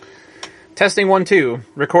Testing 1, 2.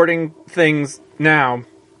 Recording things now.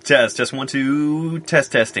 Test 1, 2.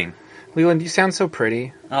 Testing. Leland, you sound so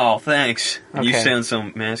pretty. Oh, thanks. Okay. You sound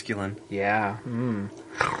so masculine. Yeah.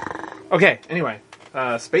 Okay. Anyway,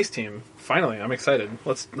 space team. Finally, I'm excited.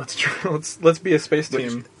 Let's be a space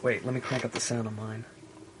team. Wait, let me crank up the sound on mine.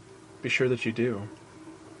 Be sure that you do.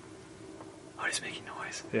 Oh, he's making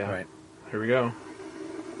noise. Yeah. All right. Here we go.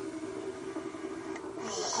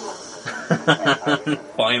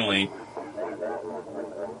 Finally.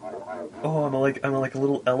 Oh, I'm like a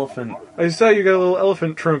little elephant. I saw you got a little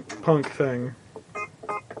elephant trunk punk thing.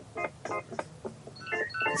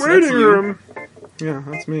 So Waiting that's you? room. Yeah,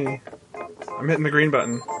 that's me. I'm hitting the green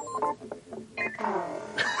button.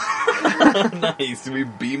 Nice. We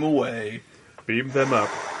beam away. Beam them up.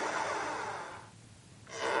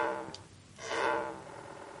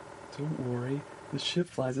 Don't worry. The ship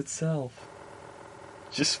flies itself.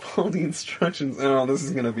 Just follow the instructions. Oh, this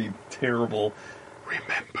is gonna be terrible.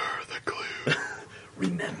 Remember the clue.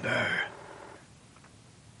 Remember.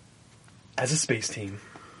 As a space team,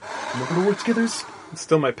 remember to work together. It's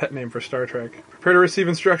still my pet name for Star Trek. Prepare to receive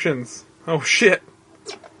instructions. Oh shit.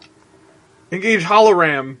 Engage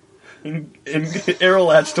holoram. Arrow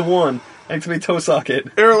latch to 1. Activate toe socket.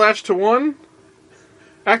 Arrow latch to 1.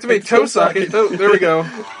 Activate toe socket. Oh, there we go.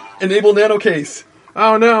 Enable nano case.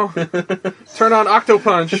 Oh no. Turn on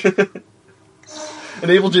Octopunch.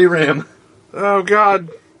 Enable JRAM. Oh god.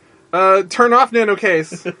 Turn off nano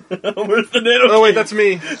case. Where's the nano case? Oh wait, that's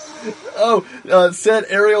me. Oh, set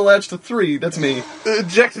aerial latch to 3. That's me.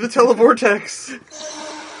 Eject the televortex.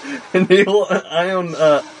 Enable ion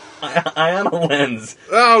lens.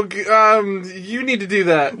 Oh, you need to do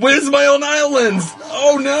that. Where's my own ion lens?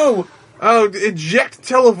 Oh no! Oh, eject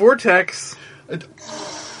televortex.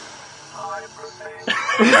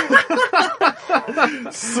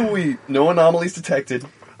 Sweet. No anomalies detected.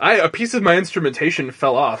 A piece of my instrumentation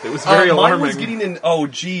fell off. It was very alarming. Mine was getting in. Oh,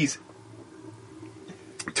 jeez.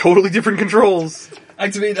 Totally different controls.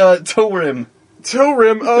 Activate toe rim. Toe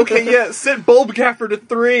rim. Okay, yeah. Set bulb gaffer to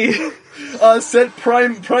 3. Set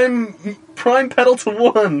prime pedal to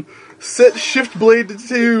 1. Set shift blade to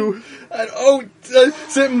 2.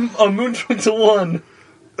 Set moon trunk to 1.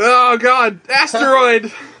 Oh god,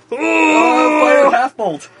 asteroid. Fire half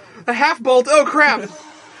bolt. A half bolt. Oh crap.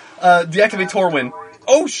 Deactivate Torwin.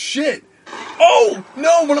 Oh shit. Oh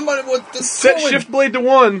no! What the Set Torwin? shift blade to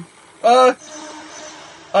 1.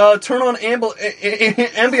 Turn on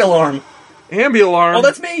ambi alarm. Ambi alarm. Oh,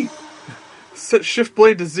 that's me. Set shift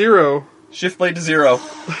blade to 0. Shift blade to 0.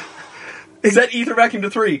 Set ether vacuum to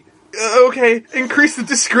 3. Okay, increase the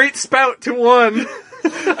discrete spout to 1.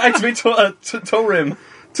 Activate toe rim.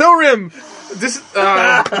 Toe rim. Okay.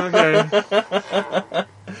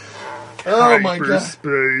 Oh my god.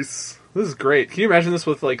 Hyperspace. This is great. Can you imagine this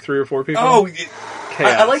with like 3 or 4 people? Oh,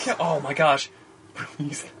 Chaos. I like how. Oh my gosh.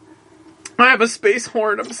 I have a space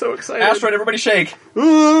horn. I'm so excited. Asteroid, everybody shake.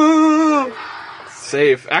 Ooh.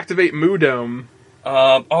 Safe. Activate Moo Dome.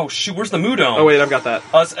 Oh shoot, where's the Moo Dome? Oh wait, I've got that.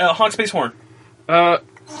 Honk space horn.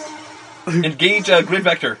 Engage grid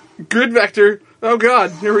vector. Grid vector. Oh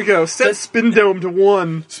god, here we go. Set spin dome to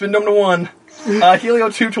 1. Spin dome to 1. Helio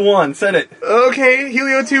tube to 1. Set it. Okay,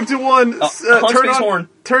 heliotube to 1. Honk space horn.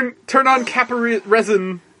 Turn on kappa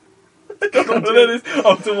resin. I don't know what that is.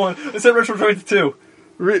 Oh, to 1. Set retro droid to 2.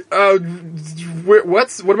 What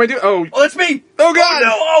am I doing? Oh, that's me! Oh god! Oh,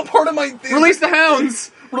 no! Oh, part of my... Release the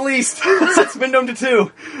hounds! Released! Set spin dome to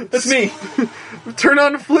 2. That's me. Turn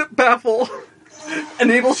on flip baffle.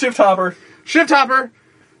 Enable shift hopper. Shift hopper!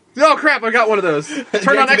 Oh crap, I got one of those.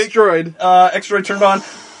 Turn on X-Droid. X-Droid turned on.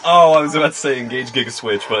 Oh, I was about to say engage Giga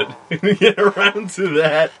Switch, but get around to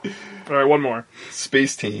that. Alright, one more.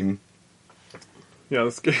 Space Team. Yeah,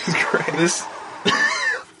 this game is great. This...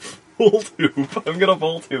 Volt hoop. I'm gonna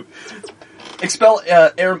volt hoop. Expel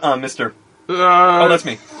air mister. Oh, that's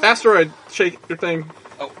me. Asteroid, shake your thing.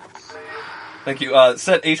 Oh. Thank you.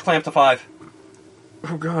 Set H clamp to 5.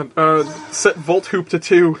 Oh god. Set volt hoop to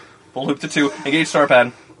 2. Volt hoop to 2. Engage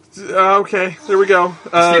starpad. Okay, there we go.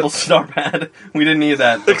 Disable starpad. We didn't need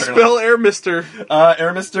that. Expel air mister.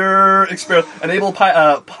 Air mister. Expel. Enable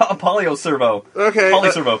polyo servo. Okay. Poly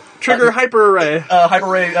servo. Trigger hyper array. Hyper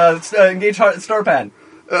array. Engage starpad.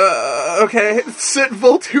 Okay. Set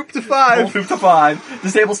volt hoop to 5. Volt hoop to 5.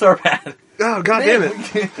 Disable starpad. Oh god damn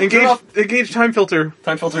it! Engage time filter.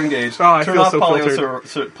 Time filter engaged. Oh, I Turn feel off so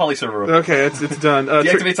filtered. poly servo. Okay, it's done.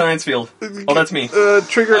 Deactivate science field. Oh, that's me.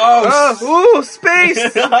 Trigger. Ooh, space!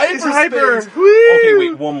 It's hyper. Woo! Okay,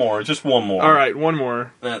 wait, one more. Just one more. All right, one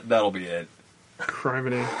more. That'll be it.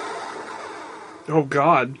 Criminy. Oh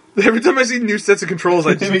god. Every time I see new sets of controls,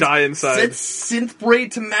 I just die inside. Set synth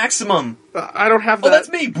braid to maximum. I don't have that. Oh, that's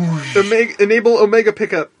me. Enable Omega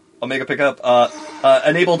pickup. Omega pickup.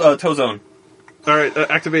 Enabled toe zone. Alright,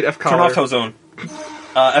 activate F collar. Turn off toe zone.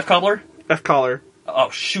 F cobbler? F collar. Oh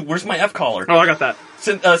shoot, where's my F collar? Oh, I got that.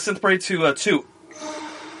 Synth braid to 2.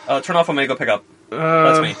 Turn off Omega pickup.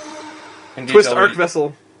 That's me. Engage Twist L arc radio.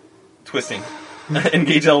 vessel. Twisting.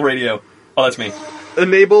 Engage L radio. Oh, that's me.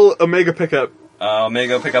 Enable Omega pickup.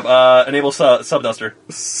 Omega pickup. Enable subduster.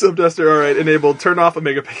 Subduster, alright, enabled. Turn off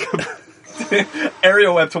Omega pickup.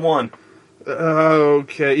 Area web to 1.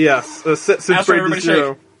 Okay, yes. Set synth braid to everybody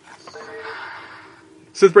 0.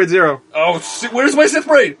 Synth braid 0. Oh, where's my synth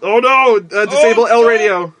braid? Oh no! Disable L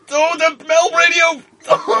radio. Oh, the L radio!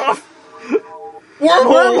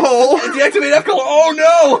 Wormhole! Deactivate F collar. Oh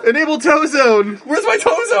no! Enable toe zone. Where's my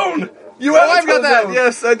toe zone? You Oh, have a I've got toe that. zone.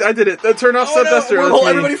 Yes, I did it. Turn off Oh, subduster. no. That's Wormhole, me.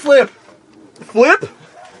 everybody flip. Flip?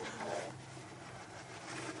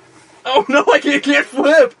 Oh no, I can't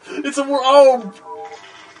flip. It's a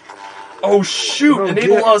Oh shoot! Oh,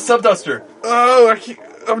 Enable subduster. Oh,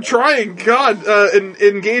 I'm trying. God,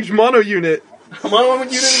 engage mono unit. Mono unit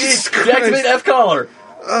engage. Jesus Christ. Deactivate F collar.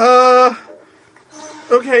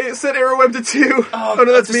 Okay, set arrow web to 2. Oh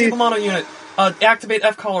no, that's me. Disable mono unit. Activate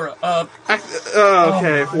F collar.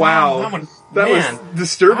 Okay, wow. That was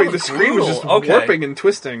disturbing. That was the screen was just brutal. Okay. warping and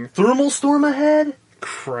twisting. Thermal storm ahead.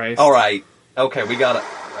 Christ. All right. Okay, we got it.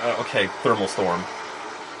 Okay, thermal storm.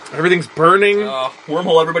 Everything's burning.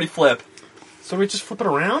 Wormhole, everybody flip. So we just flip it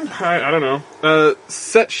around? I don't know.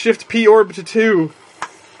 Set shift P orb to 2.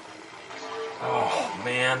 Oh,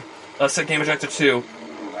 man. Set game eject to 2.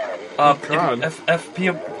 God.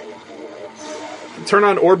 FP... Turn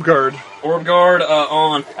on orb guard. Orb guard,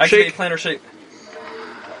 on. Activate Shake. planner shape.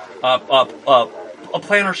 A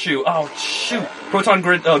planner shoe. Oh, shoot. Proton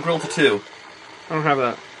grill to 2. I don't have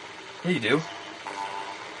that. Yeah, you do.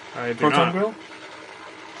 I do Proton not. grill?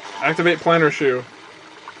 Activate planner shoe.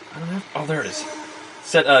 I don't have... Oh, there it is.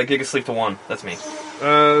 Set Giga Sleep to 1. That's me.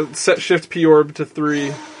 Set shift P orb to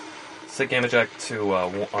 3. Set Gamma Jack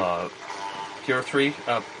to Pure 3.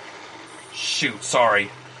 Shoot, sorry.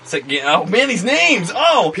 Oh man, these names!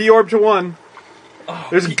 Oh! P orb to 1. Oh,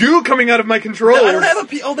 There's goo coming out of my controls. I don't have a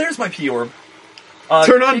P. Oh, there's my P orb.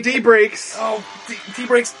 Turn on D brakes. Oh, D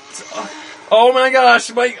brakes. Oh my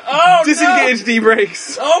gosh, my. Oh, Disengage no. D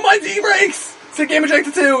brakes. Oh, my D brakes! Set Gamma Jack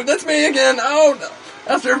to 2. That's me again. Oh, no.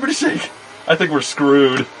 After everybody shake. I think we're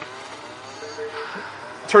screwed.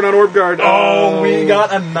 Turn on orb guard. Oh, we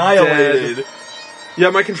got annihilated. Dead. Yeah,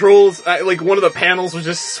 my controls, like one of the panels was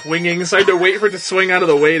just swinging, so I had to wait for it to swing out of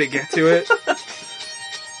the way to get to it.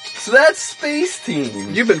 So that's Space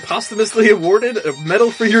Team. You've been posthumously awarded a medal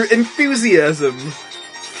for your enthusiasm.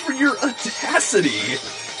 For your audacity.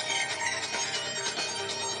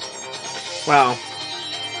 Wow.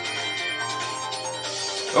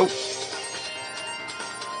 Oh.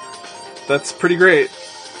 That's pretty great.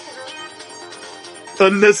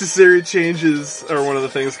 Unnecessary changes are one of the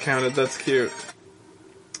things counted. That's cute.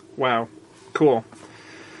 Wow. Cool.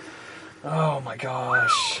 Oh my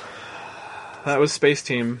gosh. That was Space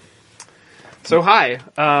Team. So hi.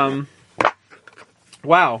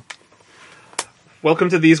 Wow. Welcome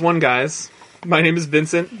to These One Guys. My name is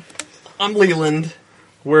Vincent. I'm Leland.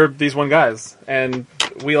 We're These One Guys, and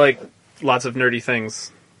we like lots of nerdy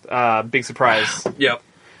things. Big surprise. Yep.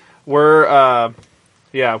 We were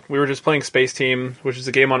just playing Space Team, which is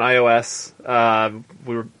a game on iOS.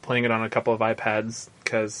 We were playing it on a couple of iPads,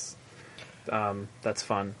 because that's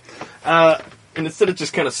fun. And instead of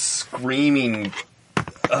just kind of screaming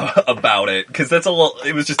about it, because that's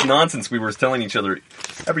it was just nonsense we were telling each other.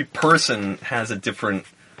 Every person has a different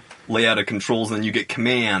layout of controls, and then you get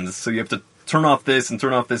commands, so you have to turn off this, and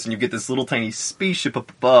you get this little tiny spaceship up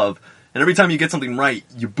above, and every time you get something right,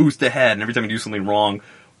 you boost ahead, and every time you do something wrong,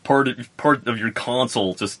 part of your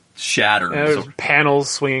console just shattered. And there's panels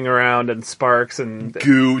swinging around and sparks and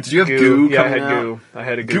goo. Did you have goo? Yeah, I coming had out? goo. I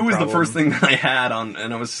had a goo. Goo was problem. the first thing that I had on,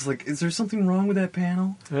 and I was just like, "Is there something wrong with that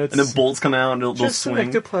panel?" It's and then bolts come out and they'll just some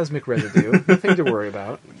swing. ectoplasmic residue. Nothing to worry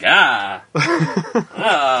about.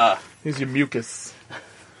 Here's your mucus.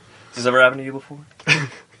 Has this ever happened to you before?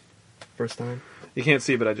 First time. You can't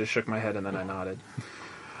see, but I just shook my head and then I nodded.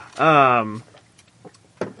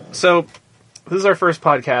 So this is our first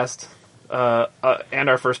podcast. And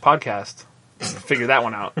our first podcast. Figure that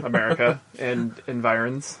one out, America and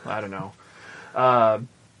environs. I don't know.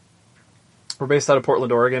 We're based out of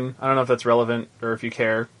Portland, Oregon. I don't know if that's relevant or if you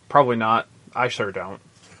care. Probably not. I sure don't.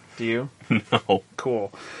 Do you? No.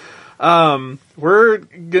 Cool. We're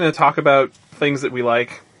going to talk about things that we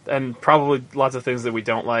like and probably lots of things that we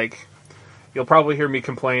don't like. You'll probably hear me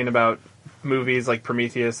complain about movies like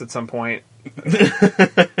Prometheus at some point.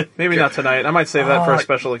 Maybe not tonight. I might save that for a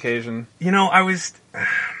special occasion. I was...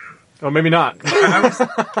 Oh, maybe not.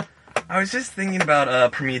 I was just thinking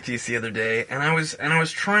about Prometheus the other day, and I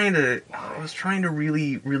was trying to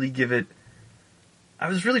really give it... I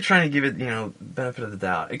was really trying to give it, benefit of the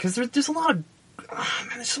doubt. Because there's a lot of...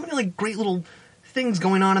 there's so many, like, great little things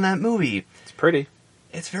going on in that movie. It's pretty.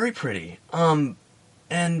 It's very pretty. And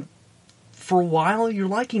for a while, you're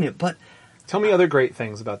liking it, but... Tell me other great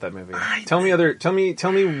things about that movie. Tell me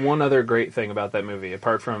one other great thing about that movie,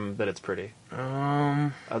 apart from that it's pretty.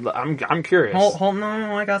 I'm curious. Hold,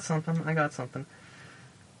 no, I got something.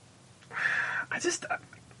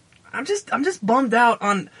 I'm just bummed out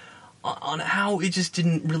on how it just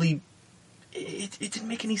didn't really... It didn't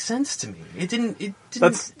make any sense to me. It didn't.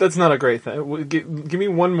 That's not a great thing. Give me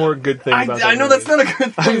one more good thing about that I know movie. that's not a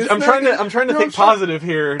good thing. I'm trying to think positive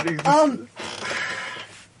here.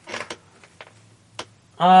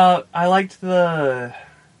 I liked the...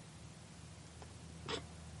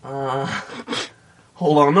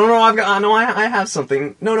 hold on. No, I have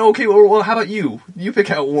something. No, okay, well, how about you? You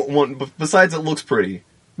pick out one, besides it looks pretty.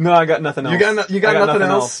 No, I got nothing else. You got nothing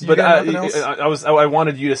else? But I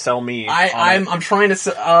wanted you to sell me. I'm trying to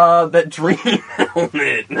sell, that dream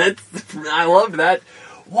helmet. I love that.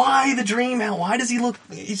 Why the dream helmet? Why does he look...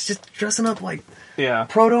 He's just dressing up like... Yeah.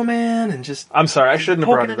 Proto Man and just... I'm sorry, I shouldn't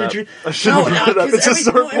have brought it up. It's a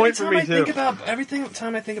sore point for me, too. Every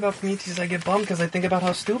time I think about Prometheus, I get bummed because I think about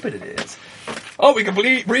how stupid it is. Oh, we can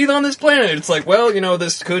breathe on this planet. It's like, well,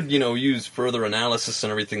 this could, use further analysis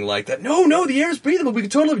and everything like that. No, the air is breathable. We can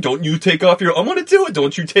totally... Don't you take off your... I'm going to do it.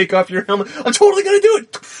 Don't you take off your helmet. I'm totally going to do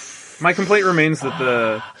it. My complaint remains that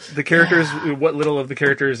the characters, what little of the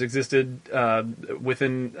characters existed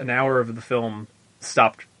within an hour of the film,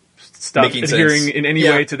 stopped adhering in any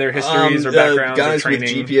way to their histories or backgrounds guys or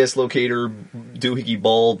training. With GPS locator, doohickey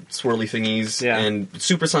ball, swirly thingies, and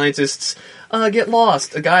super scientists get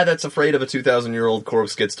lost. A guy that's afraid of a 2,000-year-old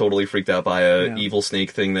corpse gets totally freaked out by a evil snake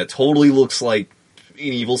thing that totally looks like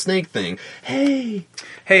an evil snake thing. Hey,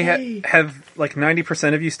 have like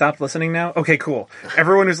 90% of you stopped listening now? Okay, cool.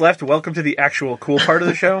 Everyone who's left, welcome to the actual cool part of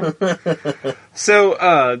the show.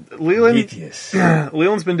 So,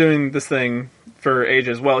 Leland's been doing this thing for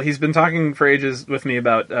ages. Well, he's been talking for ages with me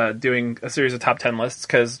about doing a series of top 10 lists,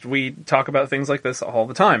 because we talk about things like this all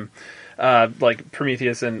the time. Like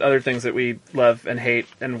Prometheus and other things that we love and hate,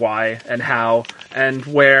 and why, and how, and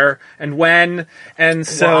where, and when. And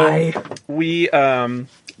so we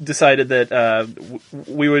decided that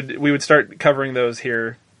we would start covering those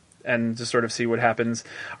here and just sort of see what happens.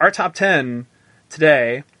 Our top 10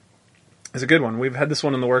 today is a good one. We've had this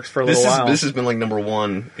one in the works for a little while. This has been like number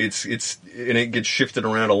one. It's and it gets shifted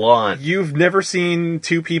around a lot. You've never seen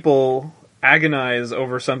two people agonize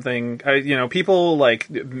over something. People like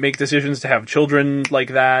make decisions to have children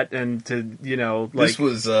like that, and to this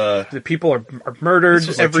was the people are murdered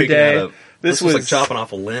every day. This was like chopping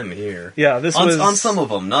off a limb here. Yeah, this was... was... On some of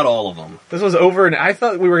them, not all of them. This was over, and I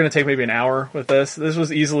thought we were going to take maybe an hour with this. This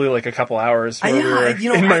was easily like a couple hours where we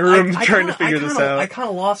were in my room trying to figure this out. I kind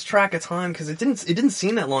of lost track of time, because it didn't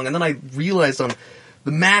seem that long, and then I realized on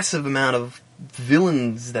the massive amount of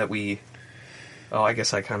villains that we... Oh, I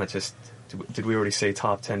guess I kind of just... Did we already say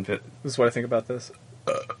top 10? This is what I think about this.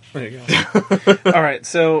 There you go. All right,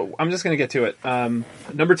 so I'm just going to get to it.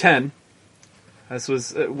 Number 10... This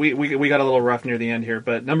was we got a little rough near the end here,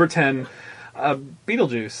 but number 10,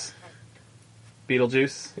 Beetlejuice.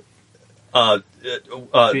 Orange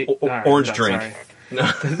drink.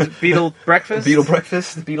 Beetlebreakfast.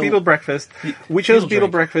 Beetlebreakfast. We chose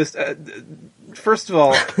Beetlebreakfast. First of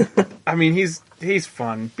all, I mean he's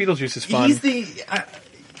fun. Beetlejuice is fun.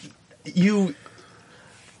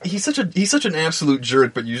 He's such an absolute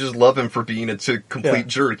jerk, but you just love him for being a complete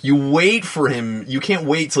jerk. You wait for him. You can't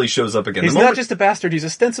wait till he shows up again. He's not just a bastard. He's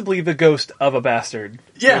ostensibly the ghost of a bastard.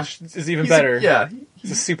 Yeah, which is even better. He's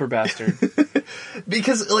a super bastard.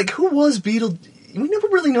 Because who was We never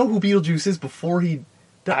really know who Beetlejuice is before he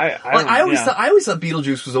died. I always thought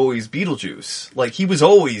Beetlejuice was always Beetlejuice. Like he was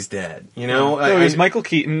always dead. He was Michael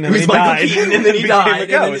Keaton, and then he died. And then he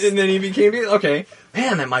died, and then he became okay.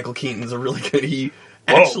 Man, that Michael Keaton's a really good.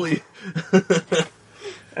 Actually,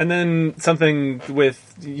 and then something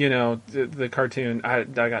with the cartoon. I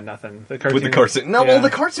got nothing. The cartoon with the cartoon. No, well, the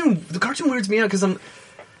cartoon weirds me out because in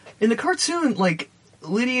the cartoon, like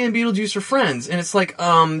Lydia and Beetlejuice are friends, and it's like,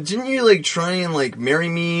 didn't you try and marry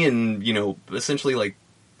me and essentially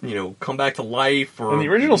come back to life. Or in the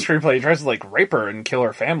original screenplay, he tries to like rape her and kill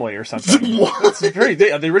her family or something. What? It's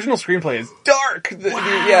the original screenplay is dark.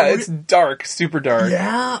 Yeah, it's dark, super dark.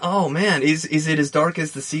 Yeah. Oh man, is it as dark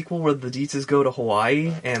as the sequel where the Dietzes go to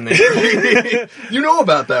Hawaii and they? You know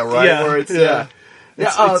about that, right? Yeah. Where it's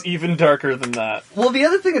It's even darker than that. Well, the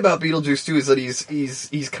other thing about Beetlejuice too is that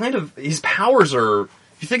he's kind of, his powers are.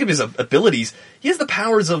 If you think of his abilities, he has the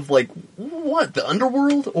powers of, like, what? The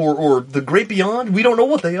underworld? Or the great beyond? We don't know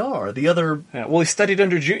what they are. The other... Yeah, well, he studied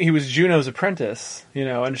under... he was Juno's apprentice,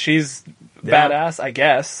 and she's badass, I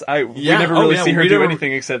guess. We never really see her do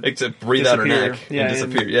anything except breathe out her neck and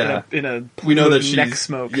disappear. In a we know that she's... neck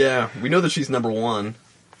smoke. Yeah, we know that she's number one.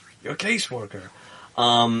 You're a caseworker.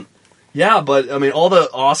 Yeah, but, I mean, all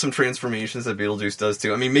the awesome transformations that Beetlejuice does,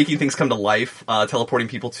 too. I mean, making things come to life, teleporting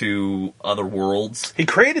people to other worlds. He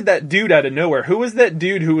created that dude out of nowhere. Who was that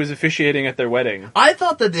dude who was officiating at their wedding? I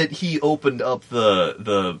thought that he opened up the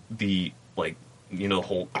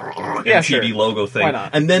whole MTV logo thing. Why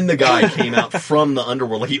not? And then the guy came out from the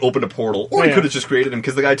underworld, like he opened a portal. Or he could have just created him,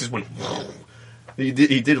 because the guy just went... He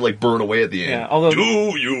did like, burn away at the end. Yeah, although... Do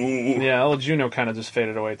you? Yeah, although Juno kind of just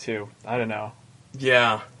faded away, too. I don't know.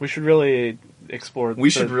 Yeah, we should really explore. The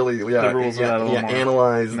rules of that a little more.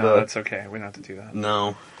 Analyze. No, that's okay. We don't have to do that.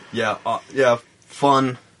 No,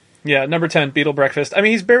 fun. Yeah, number 10, Beetlebreakfast. I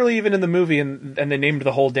mean, he's barely even in the movie, and they named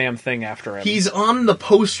the whole damn thing after him. He's on the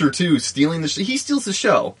poster too, stealing he steals the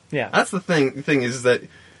show. Yeah, that's the thing. The thing is that,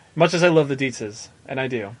 much as I love the Dietzes, and I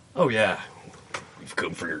do. Oh yeah, you've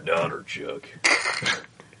come for your daughter, Chuck.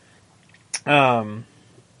 All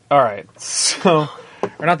right, so.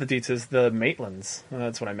 Or not the Dietzes, the Maitlands.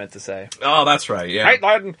 That's what I meant to say. Oh, that's right, yeah.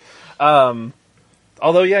 Maitland!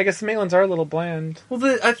 Although, yeah, I guess the Maitlands are a little bland.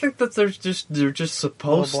 Well, I think that they're just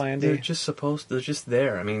supposed... They're just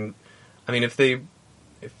there. I mean, if I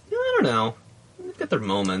don't know. They get their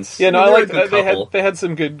moments. Yeah, no, I like they had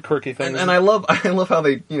some good quirky things. And I love how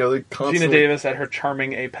they constantly... Gina Davis at her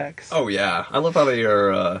charming apex. Oh, yeah. I love how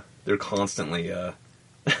they're constantly,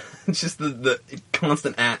 just the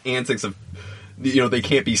constant antics of... they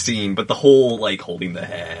can't be seen, but the whole, like, holding the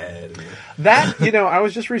head. That, I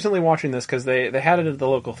was just recently watching this because they had it at the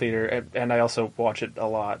local theater, and I also watch it a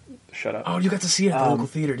lot. Shut up. Oh, you got to see it at the local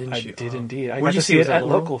theater, didn't you? I did indeed. I got to see it at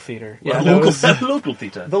local theater. Yeah, local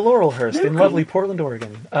theater. The Laurelhurst in lovely Portland,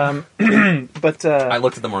 Oregon. But I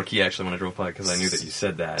looked at the marquee, actually, when I drove by, because I knew that you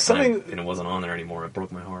said that, and it wasn't on there anymore. It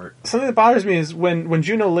broke my heart. Something that bothers me is when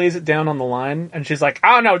Juno lays it down on the line, and she's like,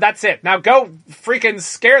 oh, no, that's it. Now go freaking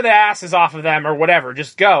scare the asses off of them, or whatever.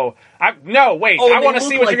 Just go. I want to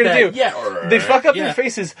see what you're going to do. Yeah. They fuck up their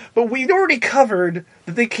faces, but we'd already covered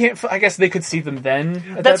that they can't... I guess they could see them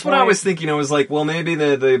then. That's what I was thinking. I was like, well, maybe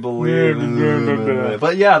they believe...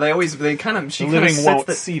 But yeah, they kind of... The living won't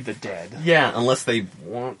see the dead. Yeah, unless they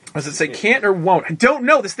want... Does it say can't or won't? I don't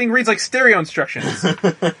know. This thing reads like stereo instructions.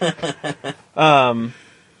 All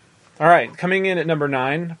right, coming in at number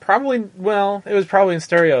 9. It was probably in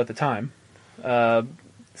stereo at the time.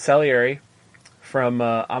 Salieri from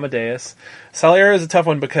Amadeus. Salieri is a tough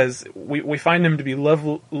one because we find him to be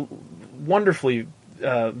wonderfully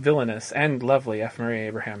villainous and lovely. F. Murray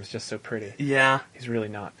Abraham's just so pretty. Yeah. He's really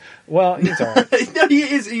not. Well, he's alright. No, he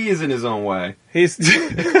is in his own way. He's...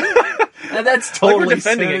 And that's totally... Like we're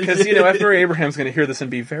defending it because, F. Murray Abraham's going to hear this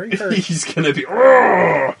and be very hurt. He's going to be...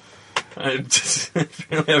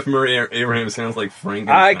 F. Murray Abraham sounds like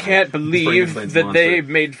Frankenstein. I can't believe that they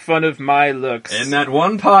made fun of my looks. In that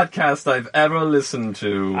one podcast I've ever listened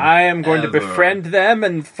to. I am going to befriend them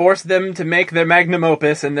and force them to make their magnum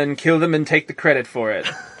opus and then kill them and take the credit for it.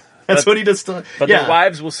 That's what he does. But their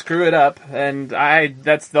wives will screw it up, and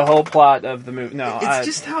that's the whole plot of the movie. No, it's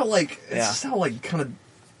just how kind of...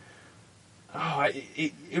 Oh,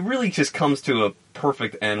 it really just comes to a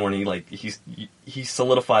perfect end when he's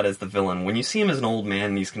solidified as the villain. When you see him as an old man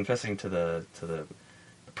and he's confessing to the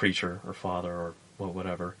preacher or father or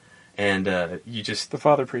whatever, and you just... The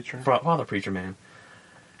father preacher. Father preacher man.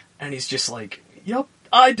 And he's just like, yep,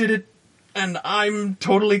 I did it, and I'm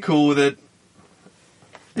totally cool with it.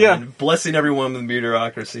 Yeah. And blessing everyone with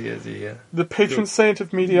bureaucracy as he... the patron saint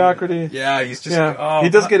of mediocrity. Yeah, he's just... Yeah. Oh, he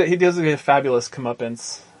does get a fabulous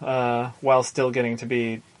comeuppance, while still getting to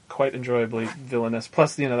be quite enjoyably villainous.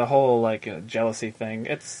 Plus, the whole, jealousy thing.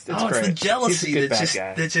 It's great. It's the jealousy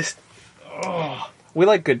that just... We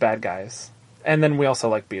like good bad guys. And then we also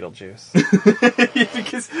like Beetlejuice.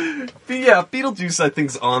 Because, Beetlejuice, I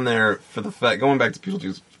think, is on there for the fact... Going back to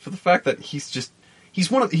Beetlejuice, for the fact that he's he's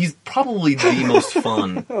probably the most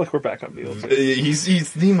fun. Look, we're back on Beatles.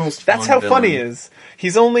 He's the most fun That's how villain. funny he is.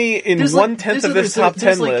 He's only in 1/10 of this top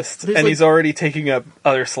 10 list, and he's already taking up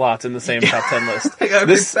other slots in the same top 10 list.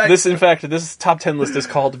 This top 10 list is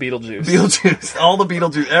called Beetlejuice. Beetlejuice. All the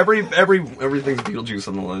Beetlejuice. Everything's Beetlejuice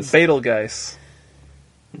on the list. Betelgeuse.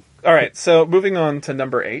 Alright, so moving on to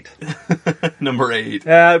number 8. Number 8.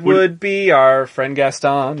 That would be our friend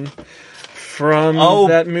Gaston from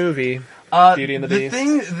that movie, Beauty and the Beast.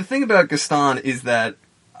 The thing about Gaston is that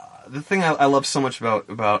the thing I love so much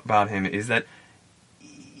about him is that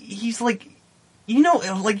he's like,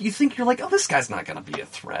 like you think you're like, oh, this guy's not gonna be a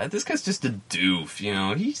threat. This guy's just a doof,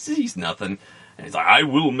 He's nothing. And he's like, I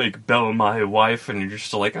will make Belle my wife, and you're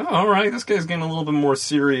just like, oh, all right, this guy's getting a little bit more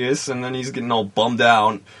serious, and then he's getting all bummed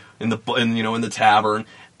out in the tavern,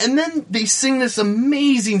 and then they sing this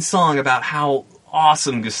amazing song about how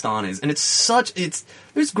awesome Gaston is, and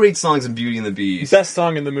there's great songs in Beauty and the Beast. Best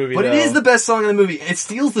song in the movie, but it is the best song in the movie. It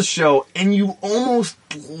steals the show, and you almost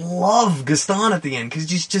love Gaston at the end because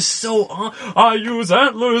he's just so. I use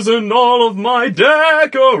antlers in all of my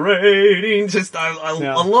decorating.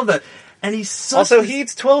 I love that. And he's he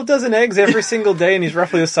eats 12 dozen eggs every single day, and he's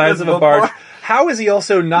roughly the size of a barge. How is he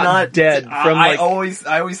also not dead from I always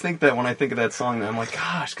think that when I think of that song, I'm like,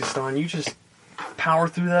 gosh, Gaston, you just power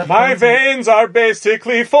through that. My veins are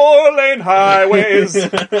basically 4-lane highways.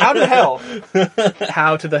 How to hell?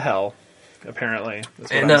 How to the hell? Apparently,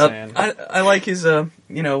 that's what I'm saying. I like his,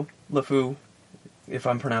 LeFou. If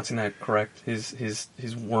I'm pronouncing that correct,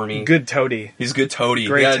 his wormy. Good toady. He's good toady.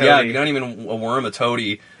 Great toady. Yeah, not even a worm, a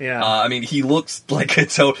toady. Yeah. I mean, he looks like a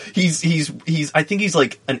toad. I think he's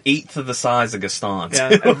like an eighth of the size of Gaston.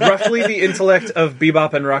 Yeah, roughly the intellect of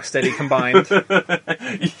Bebop and Rocksteady combined.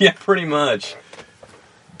 Yeah, pretty much.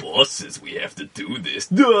 Bosses, we have to do this.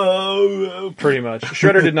 Pretty much.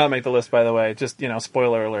 Shredder did not make the list, by the way. Just,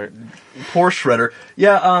 spoiler alert. Poor Shredder.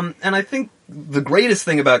 Yeah, and I think the greatest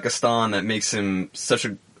thing about Gaston that makes him such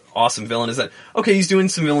an awesome villain is that, okay, he's doing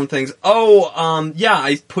some villain things.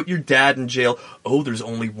 I put your dad in jail. Oh, there's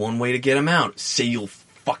only one way to get him out. Say you'll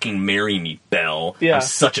fucking marry me, Belle. Yeah. I'm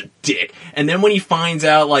such a dick. And then when he finds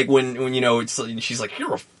out, like, when she's like,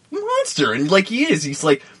 you're a monster. And, like, he is. He's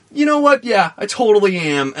like, you know what? Yeah, I totally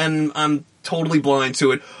am. And I'm totally blind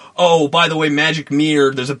to it. Oh, by the way, Magic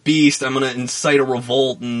Mirror, there's a beast. I'm gonna incite a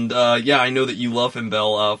revolt. And, I know that you love him,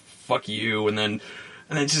 Belle. Fuck you. And then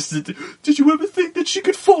just, did you ever think that she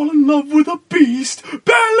could fall in love with a beast?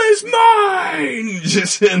 Belle is mine!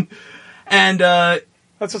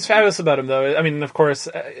 That's what's fabulous about him, though. I mean, of course,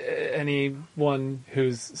 anyone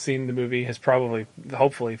who's seen the movie has probably,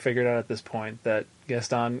 hopefully, figured out at this point that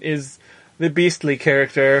Gaston is the beastly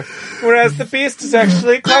character, whereas the Beast is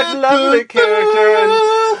actually quite a lovely character. And,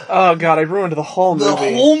 oh god, I ruined the whole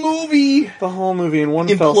movie. The whole movie in one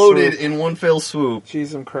fell swoop. Imploded in one fell swoop.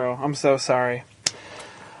 Jeez and crow. I'm so sorry.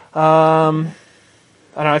 I don't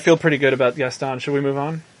know, I feel pretty good about Gaston. Should we move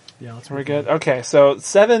on? Yeah, let's move on. Good? Okay, so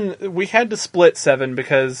 7, we had to split 7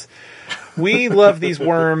 because we love these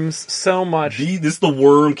worms so much. This is the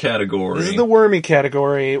worm category. This is the wormy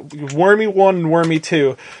category. Wormy 1 and Wormy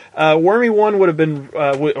 2. Wormy 1 would have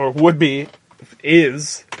been,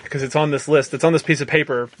 is, because it's on this list. It's on this piece of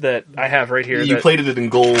paper that I have right here. You plated it in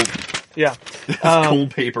gold. Yeah. It's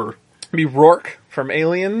gold paper. Be Rourke from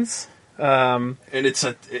Aliens. And it's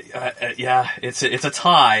a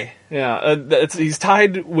tie. Yeah, he's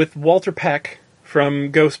tied with Walter Peck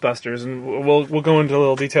from Ghostbusters, and we'll go into a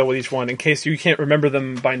little detail with each one in case you can't remember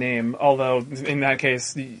them by name. Although in that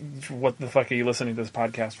case, what the fuck are you listening to this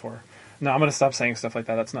podcast for? No, I'm gonna stop saying stuff like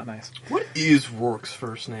that. That's not nice. What is Rourke's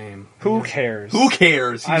first name? Who cares? Who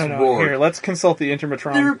cares? He's I don't know. Rourke. Here, let's consult the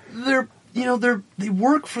Intermatron. They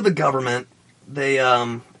work for the government. They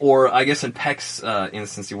or I guess in Peck's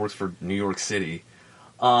instance, he works for New York City.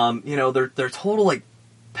 They're total like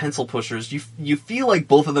pencil pushers. You feel like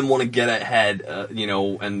both of them want to get ahead,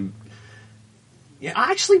 and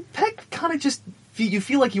actually Peck kind of just you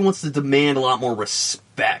feel like he wants to demand a lot more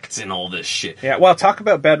respect in all this shit. Yeah, well, talk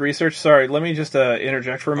about bad research. Sorry, let me just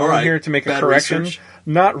interject for a moment here to make a correction. Research.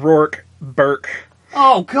 Not Rourke, Burke.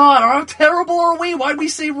 Oh God, how terrible are we? Why'd we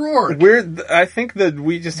say Rourke? I think that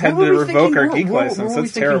we just had to revoke our geek license.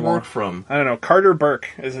 That's terrible. Rourke from? I don't know. Carter Burke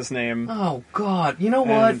is his name. Oh God, you know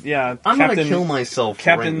what? And, yeah, I'm gonna kill myself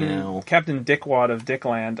right now. Captain Dickwad of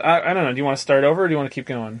Dickland. I don't know. Do you want to start over, or do you want to keep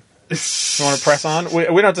going? You want to press on? We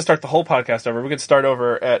don't have to start the whole podcast over. We could start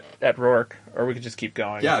over at Rourke, or we could just keep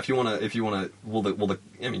going. Yeah, if you want to,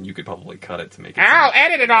 I mean, you could probably cut it to make it. I'll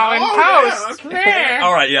edit it all in post. Yeah, okay.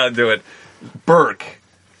 All right, yeah, do it. Burke.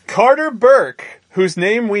 Carter Burke, whose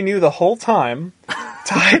name we knew the whole time,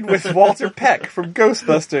 tied with Walter Peck from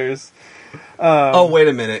Ghostbusters. Oh, wait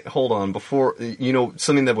a minute. Hold on. Before,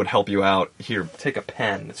 something that would help you out. Here, take a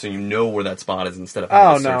pen so you know where that spot is instead of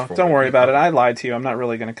having to search for don't worry about it. I lied to you. I'm not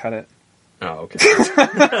really going to cut it. Oh, okay.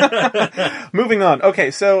 Moving on. Okay,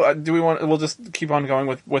 so we'll just keep on going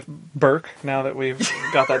with Burke now that we've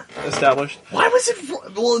got that established. Why was it...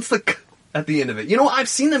 Well, it's at the end of it. I've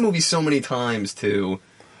seen that movie so many times, too.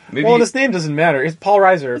 Maybe, well, his name doesn't matter. It's Paul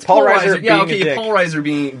Reiser. Paul Reiser being a dick. Paul Reiser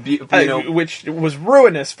being which was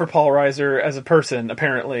ruinous for Paul Reiser as a person,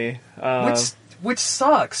 apparently. Which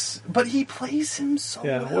sucks, but he plays him so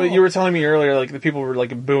well. Well, you were telling me earlier, like the people were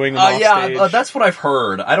like booing him off stage. That's what I've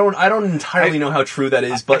heard. I don't entirely know how true that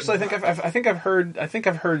is, but actually, I think I've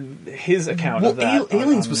heard his account of that.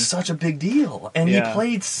 Aliens was such a big deal, and he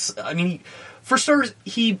played. I mean, for starters,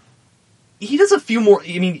 he does a few more.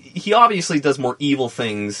 I mean, he obviously does more evil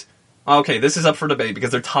things. Okay, this is up for debate because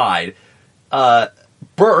they're tied.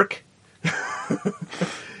 Burke,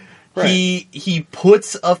 right. he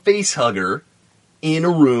puts a face hugger in a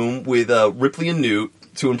room with Ripley and Newt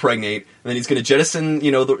to impregnate, and then he's going to jettison.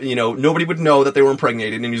 Nobody would know that they were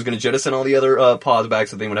impregnated, and he's going to jettison all the other pods back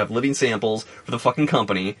so they would have living samples for the fucking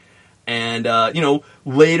company. And,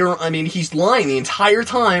 later, I mean, he's lying the entire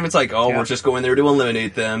time. It's like, we're just going there to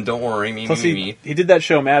eliminate them. Don't worry, Plus he did that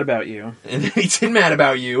show Mad About You. And then he did Mad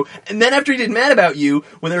About You. And then after he did Mad About You,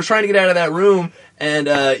 when they were trying to get out of that room, and,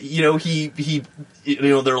 they're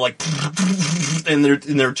like, and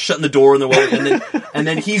they're shutting the door and and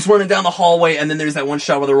then he's running down the hallway, and then there's that one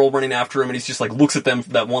shot where they're all running after him, and he's just like, looks at them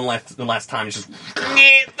that the last time, he's just,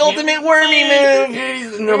 ultimate wormy move!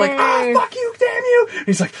 And they're like, fuck you, damn you! And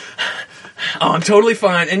he's like, I'm totally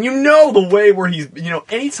fine. And the way where he's,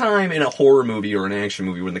 anytime in a horror movie or an action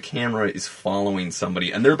movie when the camera is following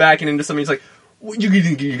somebody, and they're backing into somebody, he's like,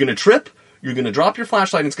 you're gonna trip, you're gonna drop your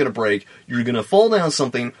flashlight and it's gonna break, you're gonna fall down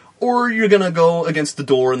something, or you're going to go against the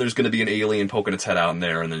door and there's going to be an alien poking its head out in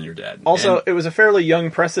there and then you're dead. Also, it was a fairly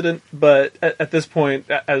young precedent, but at this point,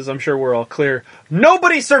 as I'm sure we're all clear,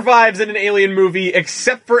 nobody survives in an alien movie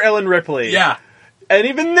except for Ellen Ripley. Yeah. And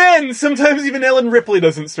even then, sometimes even Ellen Ripley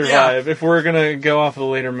doesn't survive if we're going to go off of the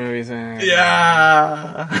later movies.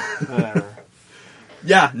 Yeah. Whatever.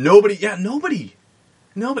 Nobody.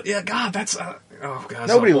 Yeah, God, that's... oh, God.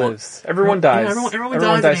 Nobody lives. Everyone dies. Yeah, everyone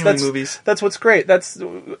dies in alien movies. That's what's great. That's,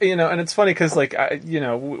 and it's funny because, like,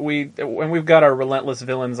 we've got our relentless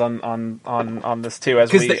villains on this too,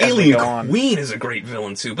 as we go on. Because the alien queen is a great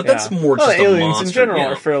villain too, but that's more just the aliens monster, in general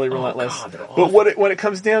are fairly relentless. God, but when it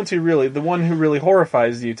comes down to really, the one who really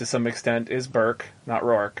horrifies you to some extent is Burke, not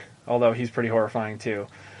Rourke, although he's pretty horrifying too.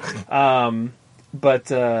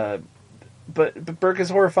 But Burke is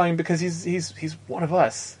horrifying because he's one of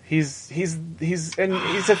us. He's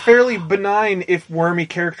a fairly benign, if wormy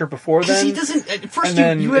character before then. Because he doesn't. At first,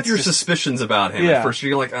 you have your suspicions about him. Yeah. At first,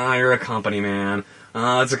 you're like, you're a company man.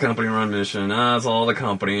 It's a company-run mission. It's all the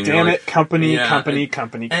company. And damn it, company.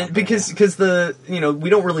 And because we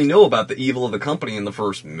don't really know about the evil of the company in the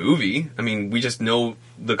first movie. I mean, we just know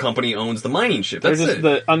the company owns the mining ship. That's just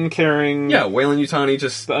the uncaring... Yeah, Weyland-Yutani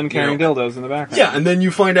just... The uncaring dildos in the background. Yeah, and then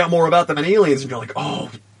you find out more about them and aliens, and you're like,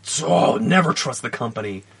 never trust the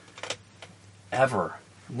company. Ever.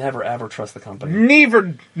 Never, ever trust the company.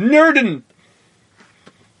 Never. Nerden.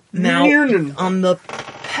 Now, on the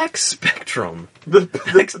Peck spectrum... The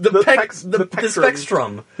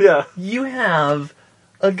spectrum. Yeah. You have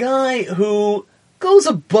a guy who goes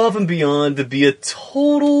above and beyond to be a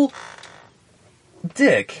total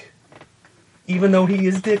dick, even though he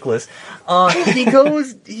is dickless.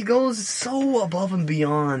 He goes so above and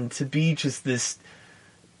beyond to be just this.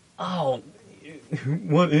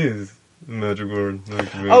 What is magic word?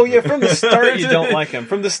 Oh yeah, from the start you don't like him.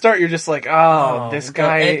 From the start you're just like, this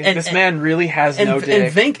guy, this man really has no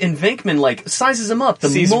dick. And Venkman like sizes him up the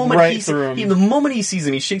moment he sees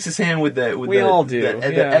him. He shakes his hand with the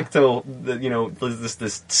ecto,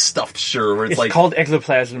 this stuffed shirt where it's like called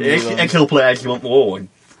ectoplasm. Ectoplasm. Oh,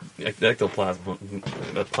 ectoplasm.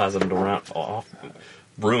 Plasm around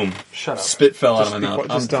room. Shut up. Spit fell out of my mouth.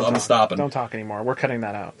 I'm stopping. Don't talk anymore. We're cutting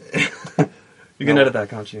that out. You can edit that,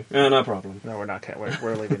 can't you? No problem. No, we're not.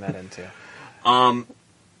 We're leaving that in too.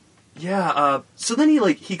 So then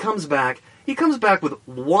he comes back. He comes back with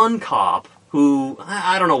one cop who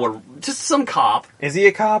I don't know just some cop. Is he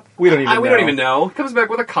a cop? We don't even know. He comes back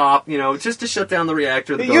with a cop, just to shut down the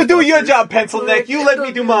reactor. You do your job, pencil neck. You let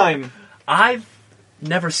me do mine. I've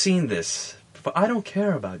never seen this, but I don't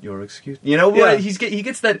care about your excuse. You know what? Yeah. He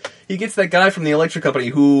gets that guy from the electric company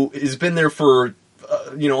who has been there for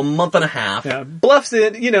a month and a half. Yeah, bluffs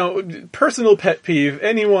it, personal pet peeve,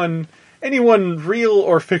 anyone real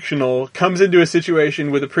or fictional comes into a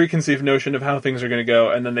situation with a preconceived notion of how things are going to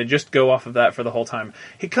go, and then they just go off of that for the whole time.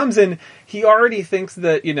 He comes in, he already thinks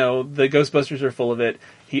that, the Ghostbusters are full of it.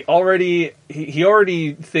 He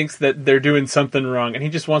already thinks that they're doing something wrong, and he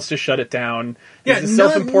just wants to shut it down. He's a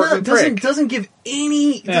self-important prick. Doesn't give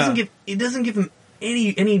him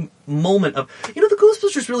any moment of, the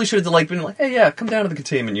Ghostbusters really should have been like, hey, yeah, come down to the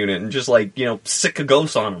containment unit and just sick a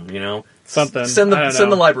ghost on him, Something. Send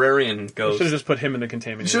the librarian ghost. Should have just put him in the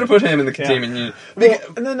containment unit. Should have put him in the containment unit. Well,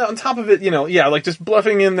 and then on top of it, just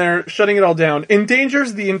bluffing in there, shutting it all down,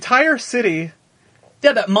 endangers the entire city.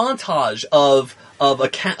 Yeah, that montage of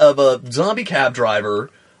a zombie cab driver,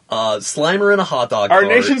 Slimer in a hot dog Our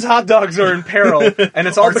cart. nation's hot dogs are in peril, and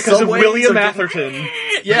it's all because of William Atherton.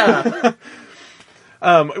 Yeah.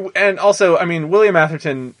 And also, William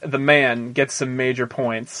Atherton, the man, gets some major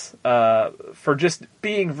points for just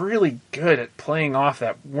being really good at playing off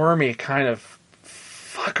that wormy kind of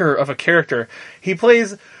fucker of a character. He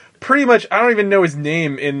plays pretty much, I don't even know his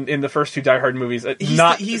name in the first two Die Hard movies.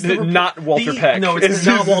 Not Walter Peck. No, it's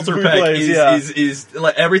not Walter Peck. He's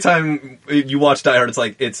like, every time you watch Die Hard,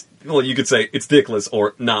 you could say it's Dickless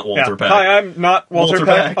or not Walter Peck. Hi, I'm not Walter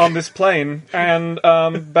Peck on this plane, and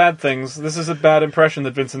bad things. This is a bad impression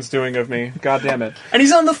that Vincent's doing of me. God damn it. And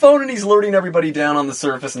he's on the phone and he's alerting everybody down on the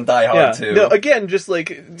surface in Die Hard too. No, again, just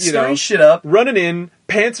stirring shit up, running in,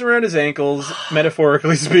 pants around his ankles,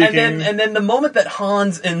 metaphorically speaking. And then the moment that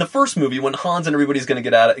Hans in the first movie, when Hans and everybody's going to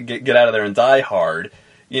get out of there and Die Hard,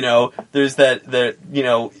 there's that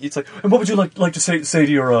it's like, and what would you like to say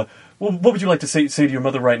to your what would you like to say to your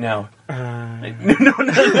mother right now? No,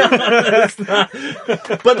 that's not.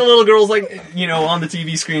 But the little girl's on the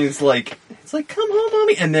TV screen, it's like, come home,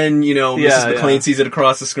 mommy. And then, Mrs. McClane sees it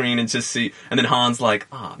across the screen and and then Han's like,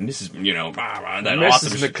 Mrs. That Mrs.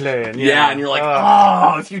 awesome McClane. Yeah, and you're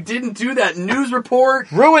like, if you didn't do that news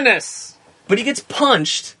report. Ruinous! But he gets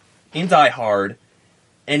punched in Die Hard,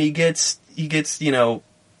 and he gets the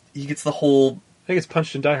whole... I think it's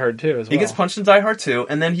punched in Die Hard too, as well. He gets punched in Die Hard too,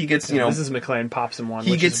 and then he gets, Mrs. McClane pops him one,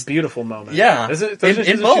 which is a beautiful moment. Yeah. Isn't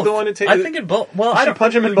In both. she the one to I think in both. Well, I don't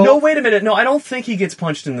punch him in both. No, wait a minute. No, I don't think he gets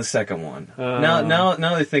punched in the second one. Now that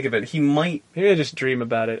I think of it, he might. Maybe I just dream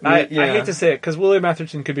about it. I hate to say it, because William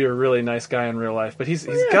Atherton could be a really nice guy in real life, but he's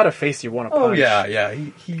got a face you want to punch. Oh, yeah.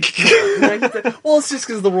 Well, it's just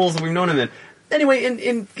because of the roles that we've known him in. Anyway,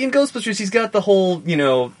 in Ghostbusters, he's got the whole,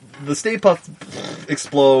 the Stay Puft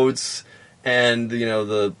explodes. And,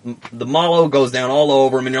 the Mallow goes down all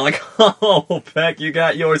over him, and you're like, oh, Peck, you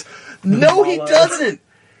got yours. No, he doesn't.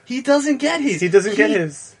 He doesn't get his. He doesn't get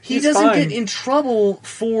his. He doesn't get in trouble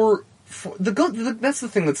for that's the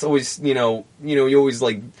thing that's always, you always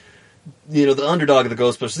the underdog of the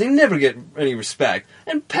Ghostbusters, they never get any respect.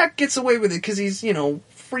 And Peck gets away with it because he's,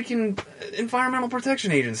 freaking Environmental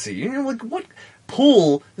Protection Agency. You're like, what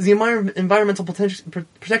pull does the Environmental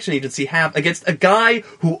Protection Agency have against a guy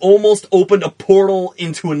who almost opened a portal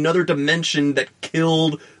into another dimension that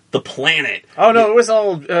killed the planet? Oh no, it was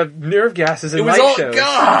all nerve gases and light shows.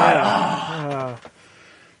 God! Yeah.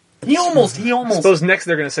 He almost. I suppose next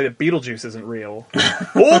they're going to say that Beetlejuice isn't real.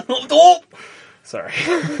 Sorry.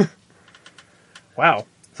 Wow.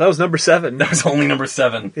 So that was number 7. That was only number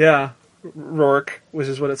 7. Yeah. Rourke, which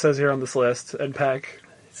is what it says here on this list, and Peck.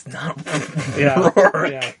 It's not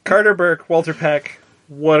Rourke. Yeah. Carter Burke, Walter Peck,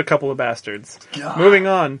 what a couple of bastards. God. Moving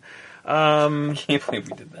on. I can't believe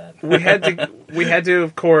we did that. we had to,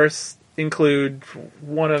 of course, include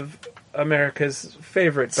one of America's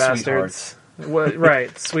favorite bastards.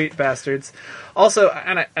 Right, sweet bastards. Also,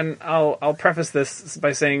 and I'll preface this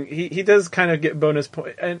by saying he does kind of get bonus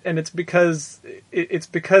point, and it's because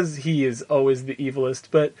he is always the evilest.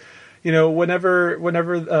 But whenever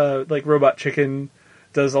Robot Chicken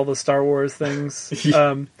does all the Star Wars things,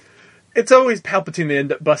 it's always Palpatine they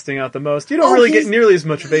end up busting out the most. You don't really get nearly as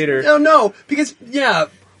much Vader. No, because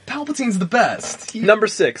Palpatine's the best. Number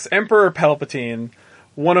 6, Emperor Palpatine,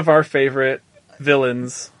 one of our favorite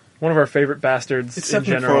villains. One of our favorite bastards in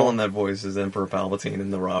general. Except that voice is Emperor Palpatine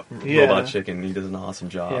in the Robot Chicken. He does an awesome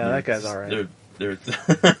job. Yeah, that guy's alright.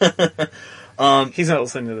 He's not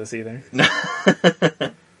listening to this either.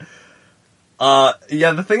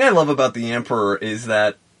 The thing I love about the Emperor is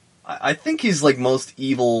that I think his most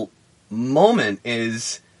evil moment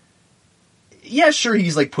is, sure,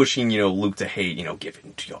 he's pushing Luke to hate, give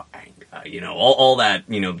in to your anger, all that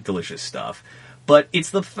delicious stuff. But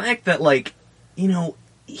it's the fact that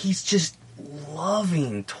he's just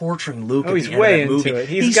loving, torturing Luke. Oh, at he's the end way of that movie. into it.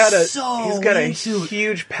 He's got a into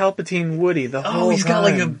huge Palpatine Woody the whole time. Oh, he's got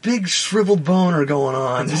like a big shriveled boner going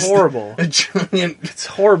on. It's horrible. It's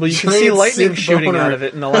horrible. You can see lightning shooting out of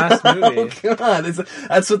it in the last movie. Oh god,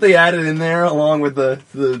 that's what they added in there, along with the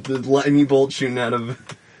lightning bolt shooting out of.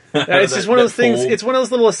 It's just one of those things. It's one of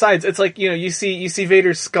those little asides. It's like, you see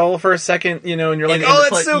Vader's skull for a second, and you're like, oh,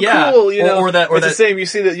 that's so cool, Or that, it's the same. You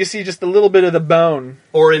see just a little bit of the bone.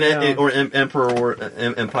 Or in Emperor or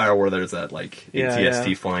Empire, where there's that like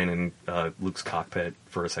AT-ST flying in Luke's cockpit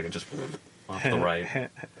for a second, just off the right.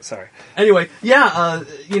 Sorry. Anyway,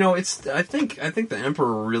 it's. I think the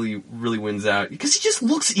Emperor really wins out because he just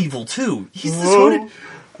looks evil too. He's this hooded.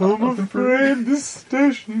 I'm afraid this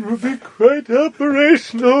station will be quite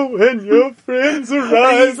operational when your friends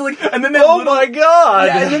arrive. And then that my god!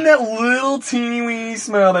 Yeah, and then that little teeny weeny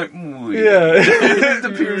smile that just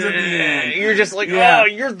appears at the end. You're just like,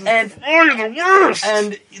 you're the worst.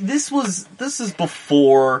 And this is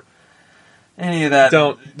before any of that.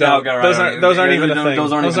 Don't. Those aren't even a thing.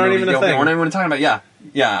 Those aren't even a thing. We're not even talking about. Yeah.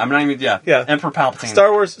 I'm not even. Yeah. Emperor Palpatine.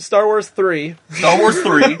 Star Wars 3.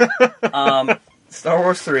 Star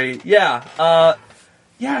Wars 3,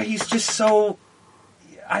 yeah, he's just so.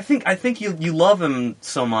 I think you love him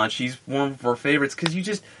so much. He's one of our favorites because he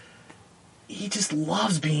just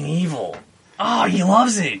loves being evil. Oh, he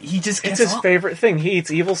loves it. It's his favorite thing. He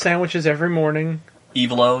eats evil sandwiches every morning.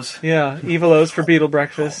 Evilos. Yeah, Evilos for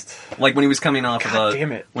Beetlebreakfast. Like when he was coming off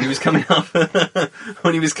damn it. When he was coming off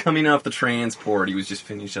the transport, he was just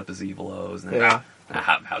finishing up his Evilos. And then,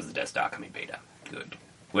 how's the Death Star coming, Beta? Good.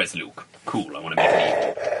 Where's Luke? Cool, I want to make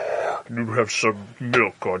it evil. You have some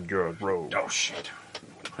milk on your robe. Oh, shit.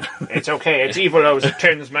 It's okay, it's Evilos. It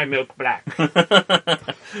turns my milk black. Black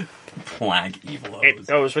Evilos. It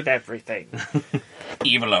goes with everything.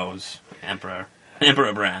 Evilos. Emperor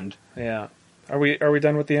brand. Yeah. Are we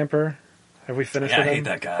done with the Emperor? Have we finished with him? I hate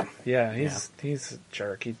that guy. Yeah, he's a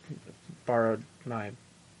jerk. He borrowed my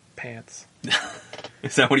pants.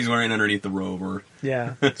 Is that what he's wearing underneath the robe? Or?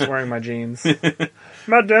 Yeah, he's wearing my jeans.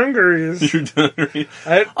 My dungarees. Your dungarees.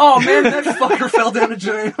 Oh man, that fucker fell down a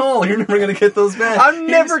giant hole. You're never gonna get those back. I'm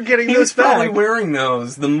never getting those back. He's probably wearing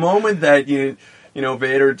those. The moment that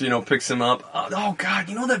Vader picks him up. Oh god,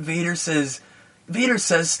 that Vader says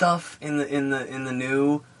stuff in the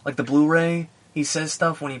new, like the Blu-ray. He says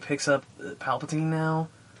stuff when he picks up Palpatine now.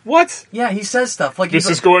 What? Yeah, he says stuff like this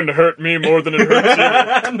is going to hurt me more than it hurts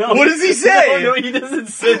you. No, what does he say? No, he doesn't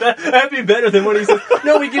say that. That'd be better than what he says.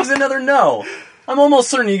 No, he gives another no. I'm almost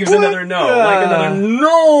certain he gives another no. Like another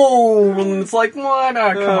no. And it's like, what?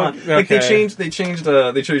 Come on. Okay. Like they changed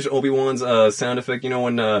Obi-Wan's sound effect.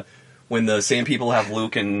 When the sand people have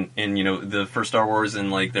Luke in the first Star Wars and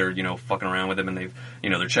like they're fucking around with him and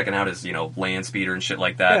they're checking out his land speeder and shit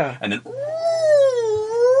like that. Yeah. And then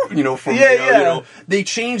they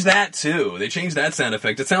changed that too. They changed that sound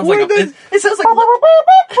effect. It sounds like it sounds like.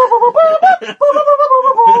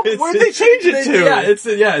 Where'd they change it to?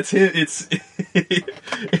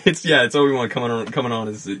 It's Obi-Wan coming on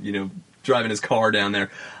as driving his car down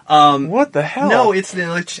there. What the hell? No, they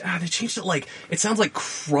changed it like it sounds like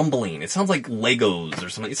crumbling. It sounds like Legos or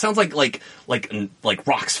something. It sounds like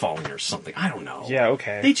rocks falling or something. I don't know. Yeah,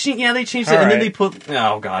 okay. They changed it, and then they put.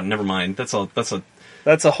 Oh god, never mind. That's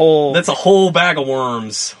a whole bag of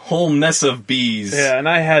worms, whole mess of bees. Yeah, and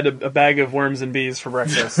I had a bag of worms and bees for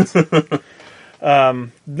breakfast.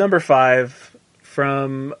 Number 5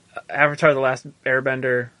 from Avatar: The Last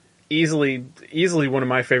Airbender. Easily one of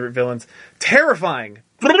my favorite villains. Terrifying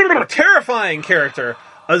character.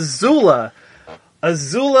 Azula.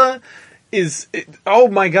 Azula is, oh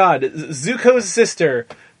my god, Zuko's sister.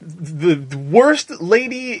 The worst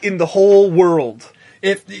lady in the whole world.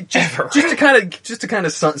 Just to kind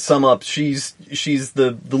of sum up, she's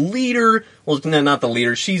the leader. Well, no, not the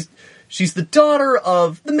leader. She's the daughter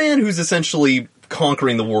of the man who's essentially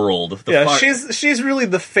conquering the world. She's really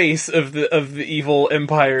the face of the evil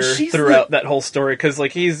empire throughout that whole story, because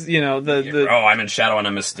like he's oh, I'm in shadow and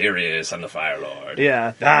I'm mysterious. I'm the Fire Lord.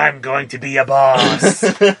 Yeah, I'm going to be a boss.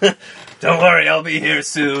 Don't worry, I'll be here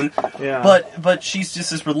soon. Yeah, but she's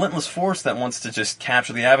just this relentless force that wants to just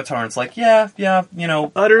capture the Avatar. And it's like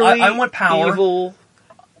utterly I want power. Evil.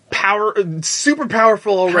 Super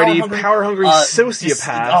powerful already, power hungry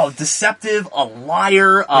sociopath. Deceptive, a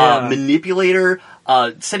liar, manipulator,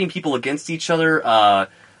 setting people against each other.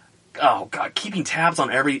 Oh god, keeping tabs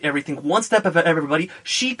on everything. One step of everybody.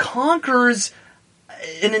 She conquers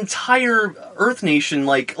an entire Earth nation.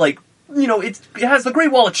 It has the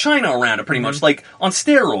Great Wall of China around it, pretty much, like on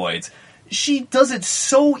steroids. She does it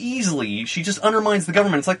so easily. She just undermines the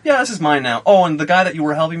government. It's like, yeah, this is mine now. Oh, and the guy that you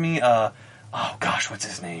were helping me, oh gosh, what's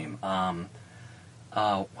his name?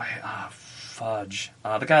 Fudge.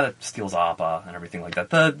 The guy that steals Appa and everything like that.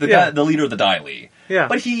 The guy, the leader of the Dai Li. Yeah.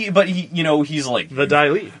 But he, he's like the Dai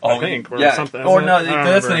Li, I think, or something. Oh no,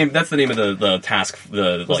 that's the name. That's the name of the task.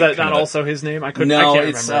 Was that not also his name? I can't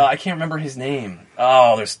remember. I can't remember his name.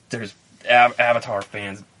 Oh, there's Avatar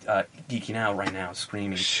fans geeking out right now,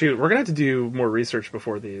 screaming. Shoot, we're gonna have to do more research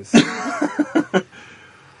before these.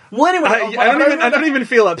 Well, anyway, I don't even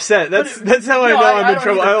feel upset. That's how I know I'm in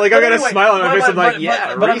trouble. I got a smile on my face. I'm like,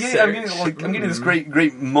 I'm getting this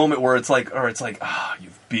great moment where it's like,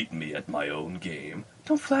 you've beaten me at my own game.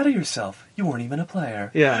 Don't flatter yourself. You weren't even a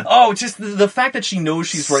player. Yeah. Oh, just the fact that she knows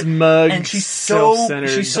she's right, smug, and she's so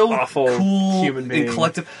awful, cool human being. and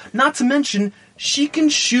collective. Not to mention, she can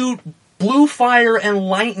shoot blue fire and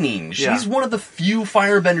lightning. She's one of the few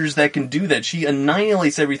firebenders that can do that. She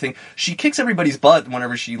annihilates everything. She kicks everybody's butt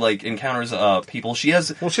whenever she encounters people.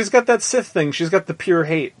 She's got that Sith thing. She's got the pure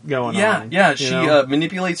hate going on. Yeah. She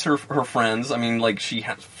manipulates her friends. I mean, she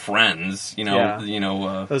has friends.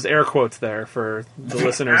 Those air quotes there for the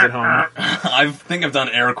listeners at home. I think I've done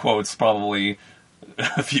air quotes probably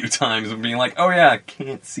a few times, being like, oh yeah, I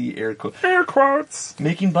can't see air quotes. Air quotes.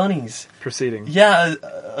 Making bunnies. Proceeding. Yeah,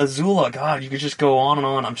 Azula, God, you could just go on and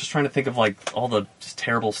on. I'm just trying to think of all the just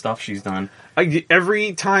terrible stuff she's done.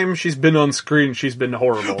 Every time she's been on screen, she's been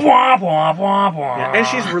horrible. Blah, blah, blah, blah. Yeah, and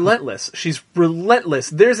she's relentless.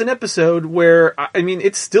 There's an episode where,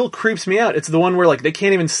 it still creeps me out. It's the one where, they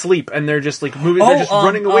can't even sleep, and they're just, moving, they're just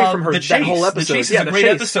running away from her. That whole episode. The Chase is a great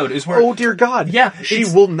episode. Is where, oh, dear God. Yeah. She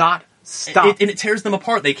will not stop. And it tears them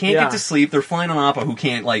apart. They can't get to sleep. They're flying on Appa, who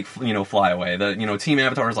can't, fly away. Team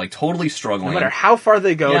Avatar is, totally struggling. No matter how far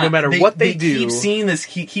they go, no matter what they do. Keep seeing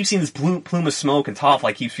this plume of smoke, and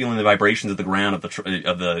Toph, keeps feeling the vibrations of the ground of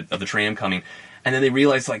the tram coming. And then they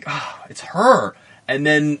realize, it's her. And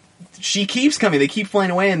then she keeps coming. They keep flying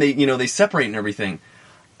away, and they separate and everything.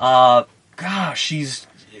 Gosh, she's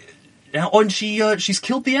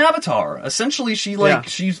killed the Avatar. Essentially,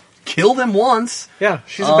 she's killed him once. Yeah,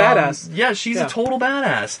 she's a badass. Yeah, she's a total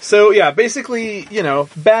badass. So, yeah, basically,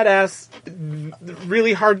 badass,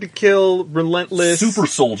 really hard to kill, relentless. Super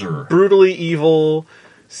soldier. Brutally evil,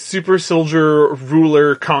 super soldier,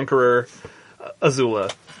 ruler, conqueror,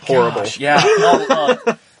 Azula. Horrible. Gosh, yeah.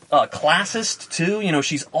 Classist, too.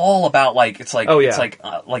 She's all about, it's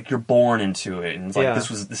you're born into it. And it's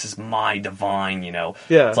this is my divine, Yeah.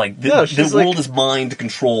 It's the world is mine to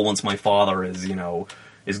control once my father is,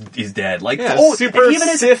 is dead. Super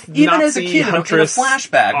even Sith even as a Nazi kid, in a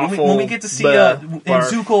flashback, when we get to see in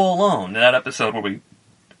Zuko alone, that episode where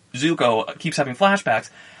Zuko keeps having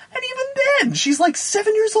flashbacks, and even then, she's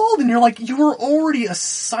 7 years old, and you're you were already a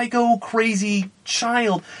psycho, crazy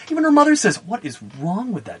child. Even her mother says, what is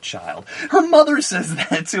wrong with that child? Her mother says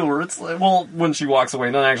that to her. It's when she walks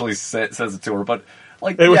away, not actually says it to her, but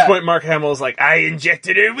at which point Mark Hamill's I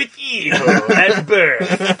injected her with evil at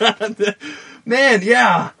birth. Man,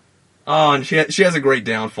 yeah. Oh, and she has a great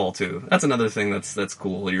downfall too. That's another thing that's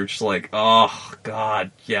cool. You're just oh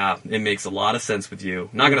God, yeah, it makes a lot of sense with you.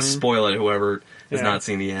 Not gonna spoil it. Whoever has not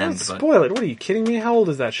seen the end. Don't spoil it. What are you kidding me? How old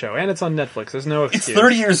is that show? And it's on Netflix. There's no excuse. It's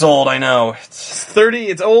 30 years old. I know. It's 30.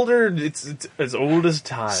 It's older. It's as old as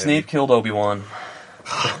time. Snape killed Obi-Wan.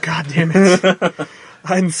 Oh, God damn it!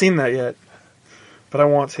 I hadn't seen that yet, but I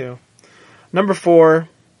want to. Number 4.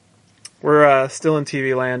 We're still in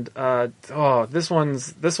TV land. This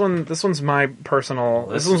one's my personal.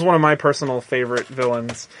 This one's one of my personal favorite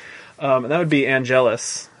villains. And that would be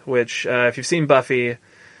Angelus, which if you've seen Buffy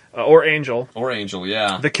or Angel,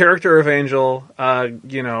 yeah, the character of Angel,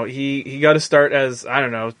 he got to start as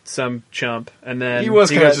some chump, and then he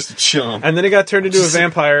was kind of just a chump, and then he got turned into a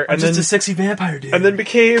vampire, and then a sexy vampire dude, and then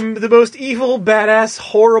became the most evil, badass,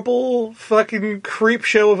 horrible, fucking creep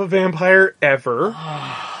show of a vampire ever.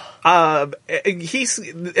 He's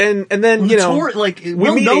and then tour, we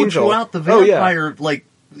meet Angel throughout the vampire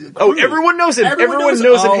everyone knows him. Everyone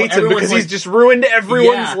knows and hates him because he's just ruined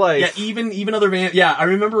everyone's life. Yeah, even other I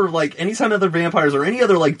remember anytime other vampires or any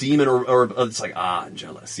other demon or it's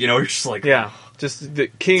Angelus. You're just just the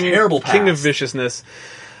king, terrible king of viciousness.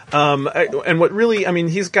 And what really,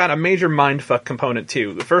 he's got a major mindfuck component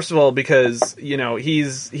too. First of all, because,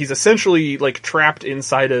 he's essentially trapped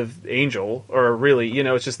inside of Angel, or really,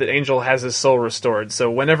 it's just that Angel has his soul restored. So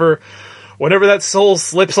whenever that soul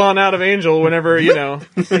slips on out of Angel, whenever,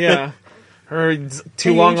 or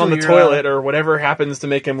too long on the toilet, or whatever happens to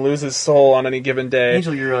make him lose his soul on any given day.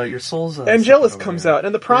 Angel, your soul's... Angelus comes out,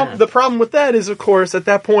 and the problem with that is, of course, at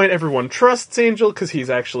that point, everyone trusts Angel, because he's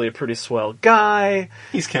actually a pretty swell guy.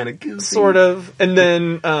 He's kind of goofy. Sort of. And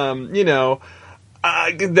then,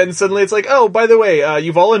 then suddenly it's like, oh, by the way,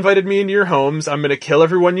 you've all invited me into your homes. I'm going to kill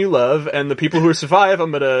everyone you love, and the people who survive,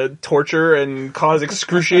 I'm going to torture and cause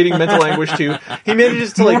excruciating mental anguish to. He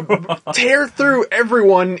manages to like tear through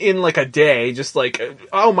everyone in like a day. Just like,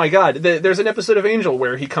 oh my god, there's an episode of Angel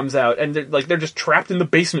where he comes out and they're just trapped in the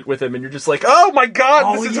basement with him, and you're just like, oh my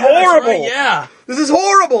god, this is horrible. Right, yeah, this is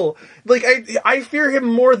horrible. Like I fear him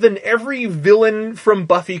more than every villain from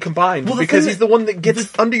Buffy combined, because he's the one that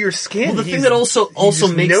gets under your skin. Well, the thing that also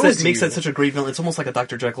makes that such a great villain, it's almost like a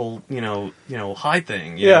Dr. Jekyll, Hyde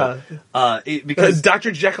thing. Because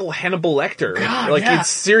Dr. Jekyll Hannibal Lecter. God, it's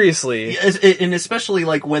seriously, and especially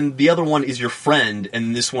like when the other one is your friend,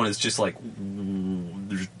 and this one is just like,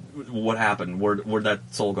 what happened? Where'd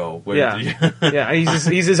that soul go?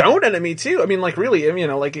 He's his own enemy too. I mean, like really,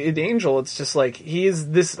 like in Angel, it's just like he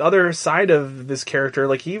is this other side of this character.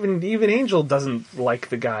 Like even Angel doesn't like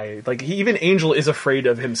the guy. Like even Angel is afraid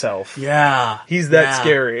of himself. Yeah, he's that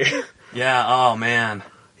scary. Yeah. Oh man.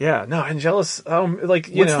 Yeah, no, Angelus.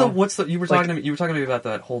 What's the? You were talking to me about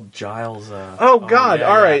that whole Giles. All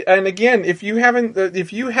right. And again, if you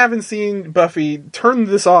haven't seen Buffy, turn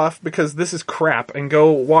this off because this is crap, and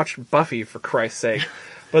go watch Buffy for Christ's sake.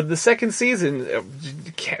 But the second season,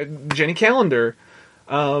 Jenny Calendar,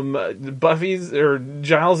 Buffy's or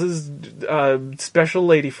Giles's special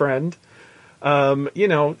lady friend.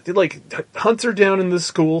 Hunts her down in the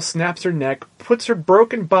school, snaps her neck, puts her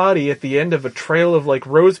broken body at the end of a trail of like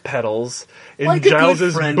rose petals in like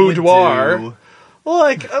Giles's boudoir,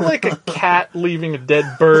 like a cat leaving a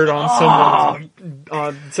dead bird on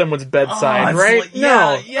someone's bedside, right?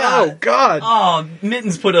 Oh God. Oh,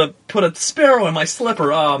 Mittens put a sparrow in my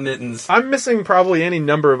slipper. Oh, Mittens. I'm missing probably any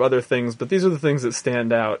number of other things, but these are the things that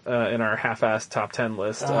stand out in our half-assed top 10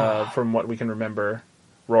 list from what we can remember.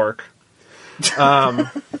 Rourke. Anyway,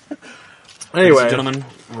 ladies and gentlemen,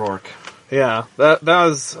 Rourke. Yeah, that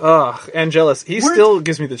was Angelus. He still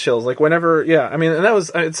gives me the chills. Like whenever, and that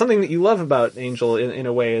was it's something that you love about Angel in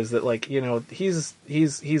a way, is that like he's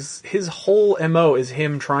his whole MO is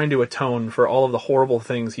him trying to atone for all of the horrible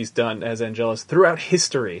things he's done as Angelus throughout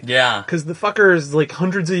history. Yeah, because the fucker is like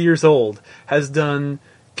hundreds of years old, has done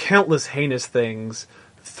countless heinous things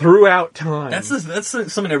throughout time. That's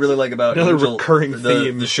something I really like about another Angel, recurring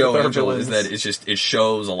theme. The show Angel is that it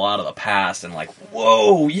shows a lot of the past, and like,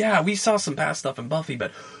 whoa, yeah, we saw some past stuff in Buffy,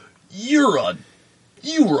 but you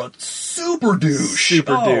were a super douche,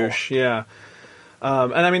 douche, yeah.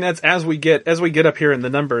 And I mean that's as we get up here in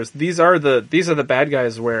the numbers. These are the bad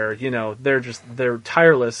guys where they're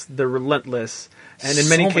tireless, they're relentless. And in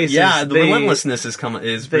many cases, the relentlessness is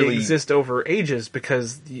they really exist over ages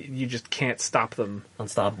because you just can't stop them.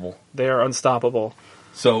 Unstoppable. They are unstoppable.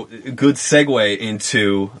 So, good segue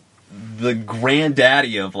into the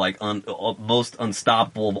granddaddy of like most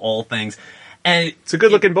unstoppable of all things, and it's a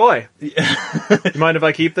good-looking boy. You mind if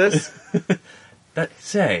I keep this?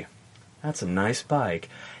 That's a nice bike,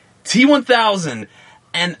 T1000,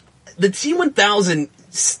 and the T1000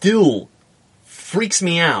 still freaks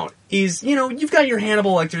me out. Is you've got your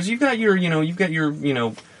Hannibal Lecters, you've got your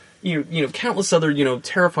countless other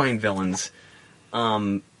terrifying villains,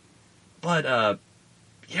 but the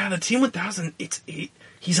T1000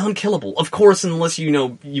 he's unkillable, of course, unless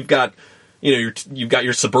you've got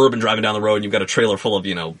your Suburban driving down the road and you've got a trailer full of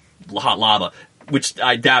hot lava, which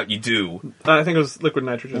I doubt you do. I think it was liquid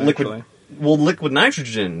nitrogen. Actually. Well, liquid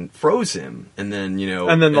nitrogen froze him, and then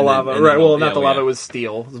and then the lava, right? Well, not the lava. It was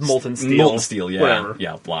steel, it was molten steel. Molten steel, yeah, whatever.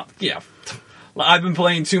 Yeah. I've been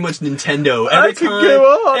playing too much Nintendo. Every time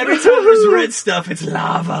there's red stuff, it's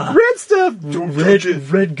lava. Red stuff,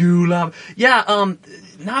 red goo lava. Yeah.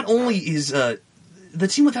 Not only is the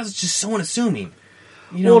T1000 just so unassuming.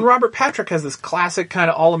 Well, and Robert Patrick has this classic kind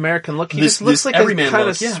of all-American look. He just looks like a kind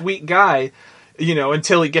of sweet guy.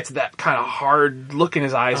 Until he gets that kind of hard look in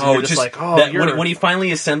his eyes, and you're just like, when he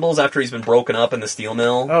finally assembles after he's been broken up in the steel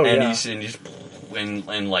mill, he's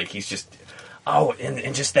just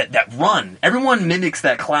and just that run. Everyone mimics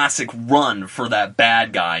that classic run for that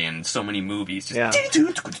bad guy in so many movies.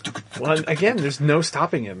 Well, again, there's no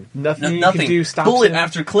stopping him. Nothing you can do stops bullet him.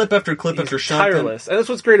 After clip after clip after shot. Tireless, and that's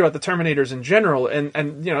what's great about the Terminators in general. And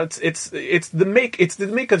it's the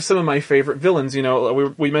make of some of my favorite villains.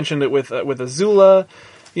 We mentioned it with Azula.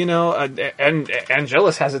 And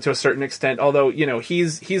Angelus has it to a certain extent. Although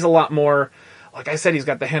he's a lot more like I said, he's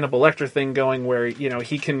got the Hannibal Lecter thing going where, he'll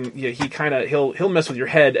mess with your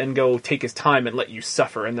head and go take his time and let you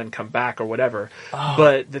suffer and then come back or whatever. Oh.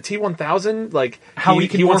 But the T-1000, like, how he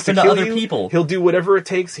can wants morph into other people. He'll do whatever it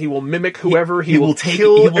takes. He will mimic whoever. He will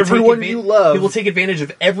kill everyone you love. He will take advantage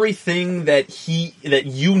of everything that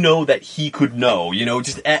that he could know.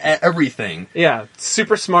 Just everything. Yeah.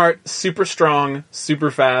 Super smart, super strong,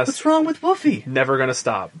 super fast. What's wrong with Woofy? Never gonna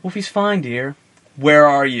stop. Woofy's fine, dear. Where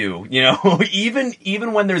are you?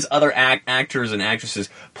 Even when there's other actors and actresses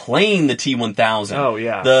playing the T-1000. Oh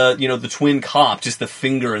yeah. The twin cop, just the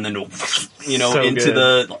finger, and then so into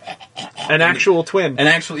good. An actual twin.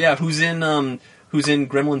 Who's in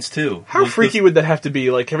Gremlins 2. How freaky would that have to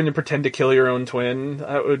be? Like having to pretend to kill your own twin?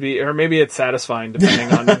 That would be, or maybe it's satisfying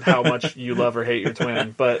depending on how much you love or hate your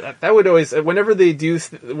twin. But that would always, whenever they do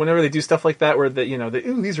stuff like that, where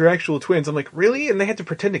ooh, these are actual twins. I'm like, really? And they had to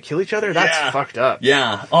pretend to kill each other? That's fucked up.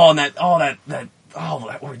 Yeah. He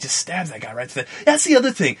just stabs that guy right to the... That's the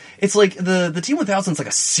other thing. It's like the T-1000's like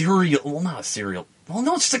a serial... Well, not a serial... Well,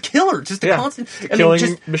 no, it's just a killer. Just a constant...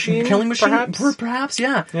 Killing machine, perhaps,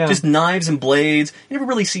 yeah. Just knives and blades. You never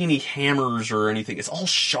really see any hammers or anything. It's all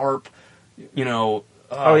sharp, oh,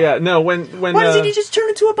 yeah. No, when why doesn't he just turn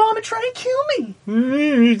into a bomb and try and kill me?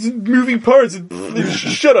 It's moving parts.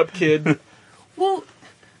 Shut up, kid. Well...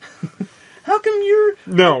 How come you're a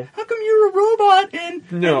robot and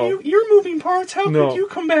you're moving parts? How could you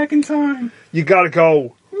come back in time? You gotta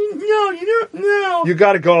go. No, you don't. No. You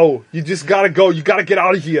gotta go. You just gotta go. You gotta get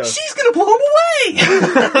out of here. She's gonna blow him away.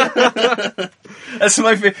 That's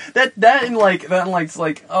my favorite. That and it's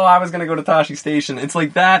like, oh, I was gonna go to Tashi Station. It's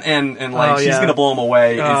like that and she's gonna blow him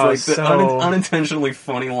away. It's like the unintentionally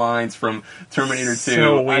funny lines from Terminator 2.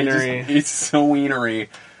 So wienery. It's so wienery.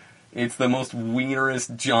 It's the most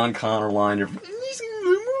wienerest John Connor line ever.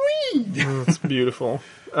 It's beautiful.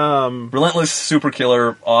 Relentless, super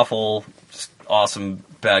killer, awful, awesome,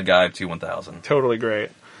 bad guy of T-1000. Totally great.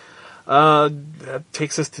 That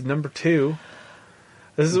takes us to number 2.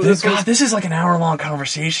 This is like an hour-long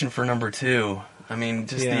conversation for number 2. I mean,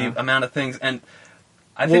 just the amount of things. And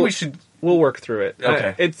I think we should... We'll work through it.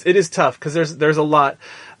 Okay. It is tough because there's a lot.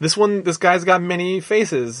 This guy's got many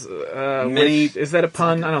faces. Is that a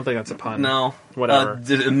pun? I don't think that's a pun. No. Whatever.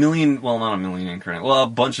 Not a million incarnations. Well, a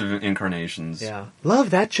bunch of incarnations. Yeah.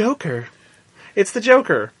 Love that Joker. It's the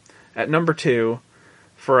Joker at number 2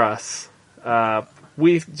 for us.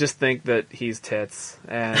 We just think that he's tits,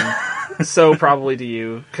 and so probably to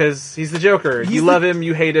you, because he's the Joker. You love him,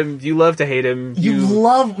 you hate him, you love to hate him. You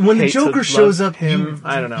love when the Joker shows up. I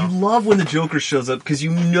don't know. You love when the Joker shows up because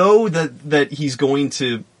you know that he's going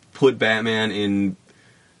to put Batman in.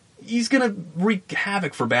 He's going to wreak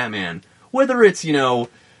havoc for Batman, whether it's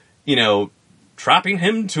trapping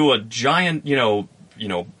him to a giant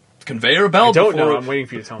conveyor belt. I don't know. I'm waiting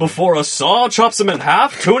for you to tell me. Before a saw chops him in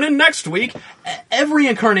half. Tune in next week. Every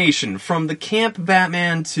incarnation, from the camp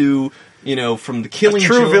Batman to from the Killing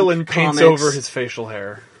Joke true villain comics, paints over his facial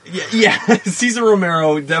hair. Yeah. Cesar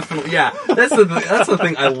Romero definitely. Yeah, that's the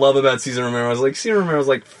thing I love about Cesar Romero. I was like, Cesar Romero's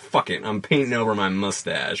like, fuck it, I'm painting over my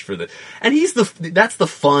mustache for the, and that's the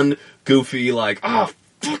fun, goofy, like, oh,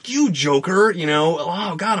 fuck you, Joker,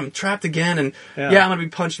 oh god, I'm trapped again, and I'm gonna be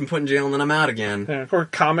punched and put in jail, and then I'm out again. Yeah, or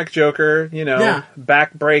comic Joker,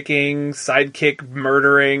 back-breaking, sidekick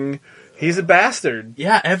murdering. He's a bastard.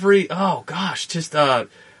 Yeah, just I'd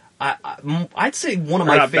say one of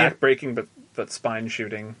my favorite. Not back-breaking, but spine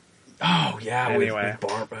shooting. Oh yeah, anyway,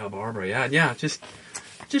 with Barbara. Yeah, just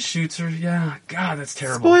shoots her. Yeah, God, that's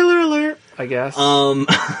terrible. Spoiler alert, I guess.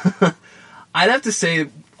 I'd have to say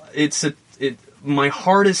my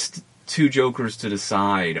hardest 2 Jokers to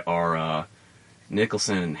decide are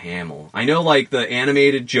Nicholson and Hamill. I know, like, the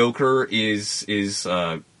animated Joker is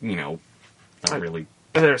not really.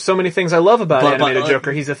 There are so many things I love about animated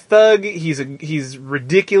Joker. He's a thug. He's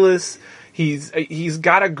ridiculous. He's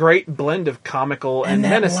got a great blend of comical and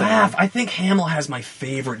menacing. Laugh. I think Hamill has my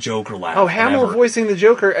favorite Joker laugh. Oh, Hamill voicing the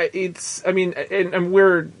Joker. We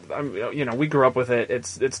grew up with it.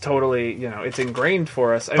 It's totally, it's ingrained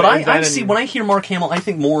for us. But when I hear Mark Hamill, I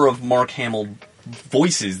think more of Mark Hamill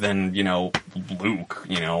voices than Luke.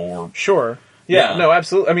 Or sure. Yeah, no,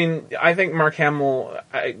 absolutely. I mean, I think Mark Hamill,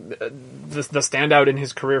 the standout in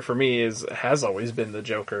his career for me has always been the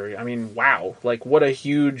Joker. I mean, wow, like what a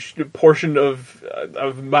huge portion of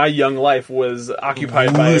my young life was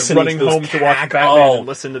occupied by running home to watch Batman and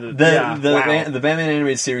listen to the Batman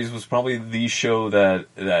animated series was probably the show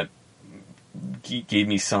that gave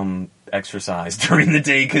me some exercise during the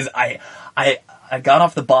day because I got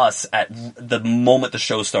off the bus at the moment the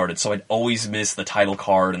show started, so I'd always miss the title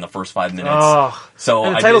card in the first 5 minutes. Oh, so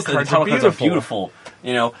and the I title missed the cards title are cards are beautiful,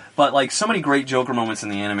 you know. But like so many great Joker moments in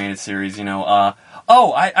the animated series, you know. I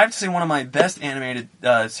have to say one of my best animated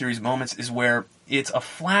series moments is where it's a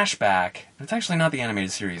flashback. And it's actually not the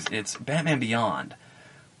animated series. It's Batman Beyond,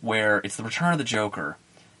 where it's the return of the Joker,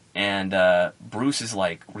 and Bruce is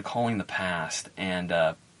like recalling the past, and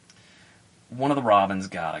one of the Robins,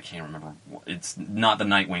 God, I can't remember. It's not the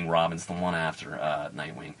Nightwing Robin, it's the one after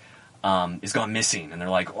Nightwing. Is gone missing, and they're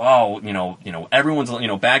like, oh, you know, everyone's,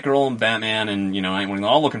 Batgirl and Batman and, Nightwing,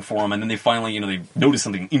 all looking for him, and then they finally, they notice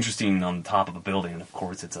something interesting on the top of a building, and of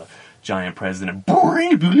course it's a giant president. Come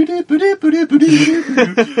to,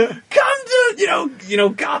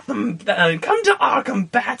 Gotham, come to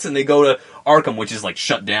Arkham, Bats, and they go to Arkham, which is like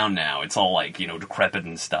shut down now. It's all like, decrepit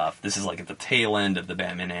and stuff. This is like at the tail end of the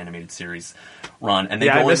Batman animated series run, and they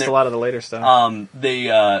go I missed in there, a lot of the later stuff.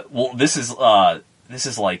 This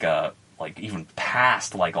is like even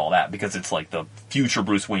past like all that, because it's like the future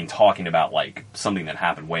Bruce Wayne talking about like something that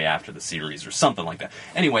happened way after the series or something like that.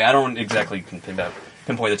 Anyway, I don't exactly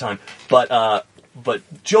pinpoint the time, but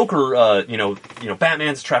Joker,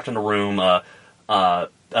 Batman's trapped in a room.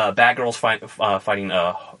 Batgirl's fighting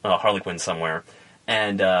Harley Quinn somewhere,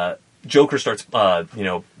 and Joker starts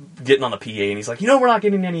getting on the PA, and he's like, we're not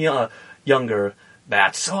getting any younger.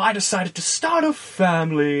 So I decided to start a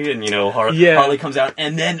family, and Harley comes out,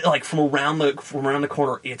 and then like from around the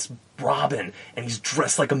corner, it's Robin, and he's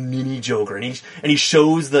dressed like a mini Joker, and he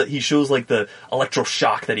shows like the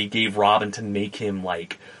electroshock that he gave Robin to make him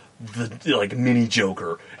like the like mini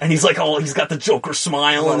Joker, and he's like, he's got the Joker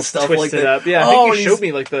smile and stuff like that. Up. Yeah, I think he showed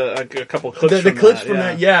me like a couple clips. The clips from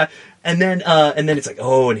that, yeah. And then it's like,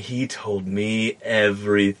 and he told me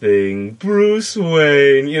everything, Bruce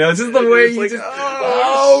Wayne. It's just the way he's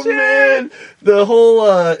like, man, the whole,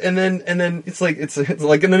 and then it's like,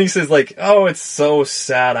 and then he says like, it's so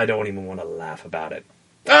sad, I don't even want to laugh about it.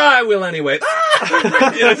 I will anyway.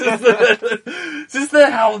 It's just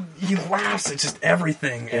how he laughs at just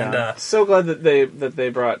everything, and so glad that they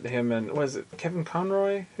brought him in. Was it Kevin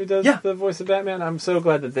Conroy who does the voice of Batman? I'm so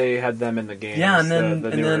glad that they had them in the games. Yeah, and then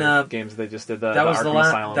the newer games they just did. That was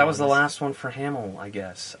the last one for Hamill, I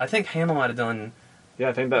guess. I think Hamill might have done. Yeah,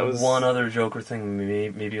 I think that was one other Joker thing,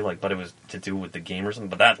 maybe like, but it was to do with the game or something.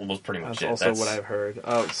 But that was pretty much it. That's what I've heard.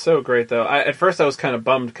 Oh, it's so great though. At first I was kind of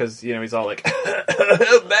bummed because he's all like,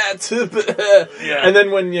 "Bats," and then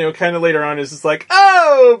when kind of later on is just like,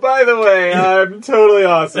 "Oh, by the way, I'm totally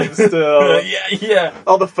awesome still." yeah.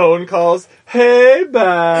 All the phone calls, "Hey,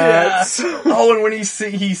 Bats." Yeah. And when he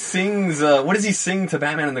sings, what does he sing to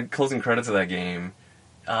Batman in the closing credits of that game?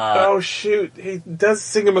 Shoot, he does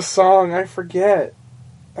sing him a song. I forget.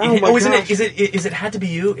 Oh my gosh. Is it Had to Be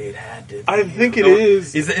You? It had to be I think it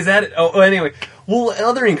is. Is that it? Anyway. Well,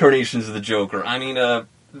 other incarnations of the Joker. I mean,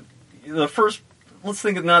 the first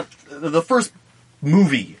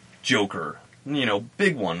movie Joker,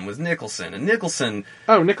 big one was Nicholson. And Nicholson...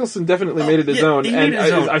 Oh, Nicholson definitely made it his own. And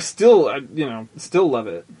I still love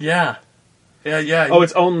it. Yeah. Yeah. Oh,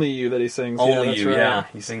 it's Only You that he sings. Only You, right. yeah.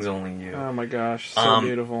 He sings Only You. Oh my gosh, so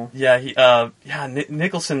beautiful. Yeah,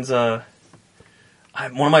 Nicholson's... one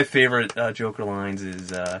of my favorite Joker lines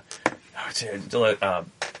is she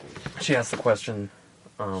asks the question,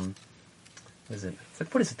 what is it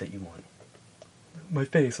that you want? My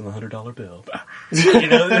face on the $100 bill.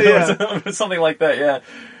 Something like that, yeah.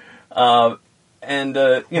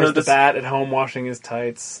 The Bat at home washing his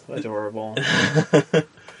tights. Adorable.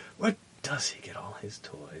 Where does he get all his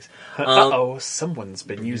toys? Someone's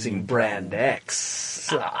been using Brand X.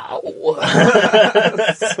 So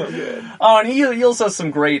good. And he also has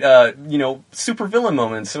some great, super villain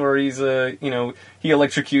moments where he's, he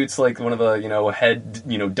electrocutes like one of the, head,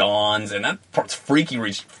 dons, and that part's freaky where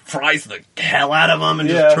he fries the hell out of him and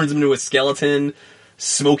just turns him into a skeleton.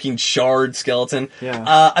 Smoking charred skeleton.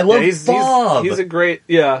 Yeah. I love Bob. He's a great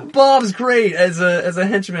Bob's great as a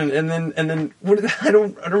henchman, and then I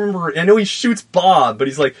don't remember. I know he shoots Bob, but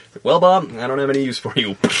he's like, well, Bob, I don't have any use for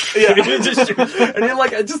you. Yeah. And then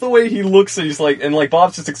just the way he looks, and he's like, and like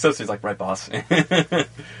Bob just accepts it. He's like, right, boss.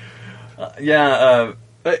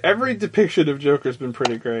 Every depiction of Joker's been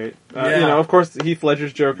pretty great. Of course, Heath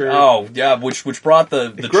Ledger's Joker. Oh yeah, which brought the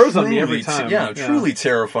grows on me every time. Truly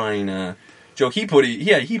terrifying. Joke, he put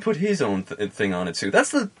his own thing on it too.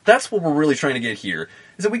 That's what we're really trying to get here.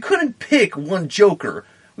 Is that we couldn't pick one Joker.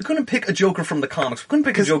 We couldn't pick a Joker from the comics. We couldn't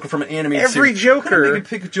pick a Joker from an animated series. We couldn't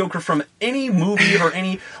pick a Joker from any movie or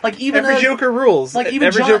any every Joker rules. Like even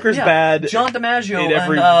every Joker's bad. John DiMaggio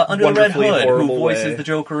and Under the Red Hood, who voices the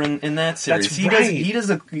Joker in that series. That's right. He does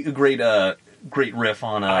a great great riff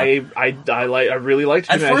on. I really liked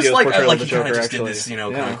at first, DiMaggio's portrayal of the Joker. He just actually, did this,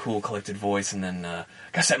 kind of cool, collected voice, and then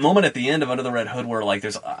gosh, that moment at the end of Under the Red Hood where like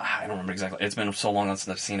there's I don't remember exactly. It's been so long since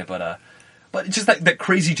I've seen it, but just that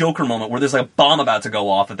crazy Joker moment where there's like a bomb about to go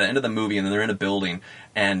off at the end of the movie, and then they're in a building,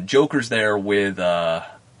 and Joker's there with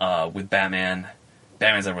Batman.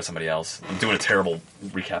 Batman's there with somebody else. I'm doing a terrible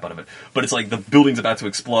recap out of it. But it's like the building's about to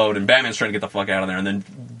explode, and Batman's trying to get the fuck out of there, and then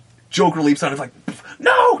Joker leaps on and is like,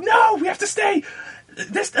 no, we have to stay.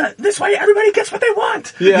 This way, everybody gets what they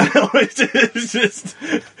want. Yeah. It's just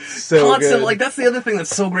so constant. good. Like, that's the other thing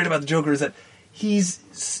that's so great about the Joker is that he's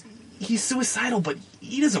suicidal, but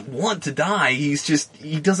he doesn't want to die.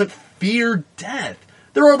 He doesn't fear death.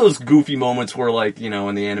 There are those goofy moments where, like,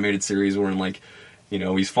 in the animated series where,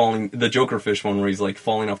 he's falling, the Joker fish one where he's like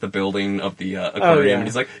falling off the building of the aquarium, and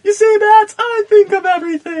he's like, "You see, bats, I think of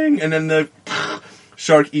everything," and then the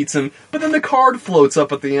shark eats him, but then the card floats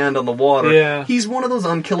up at the end on the water. Yeah. He's one of those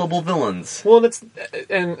unkillable villains. Well,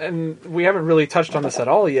 and we haven't really touched on this at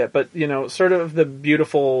all yet, but sort of the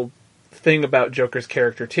beautiful thing about Joker's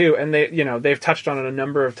character too, and they've touched on it a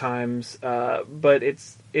number of times, but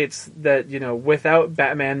it's that without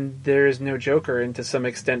Batman there is no Joker, and to some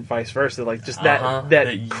extent vice versa. Like just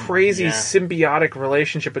that crazy symbiotic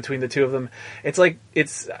relationship between the two of them. It's like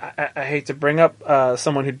I hate to bring up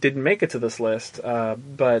someone who didn't make it to this list,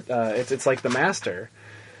 but it's like the Master.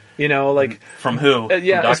 From Who?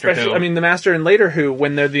 Yeah, from especially. Who. I mean, the Master and later Who,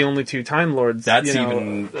 when they're the only two Time Lords. That's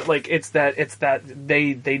it's that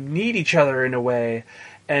they need each other in a way,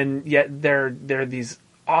 and yet they're these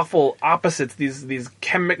awful opposites. These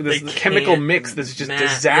chemical mix that's just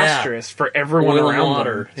disastrous for everyone Oil around and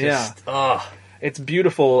water. them. It's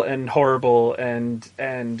beautiful and horrible and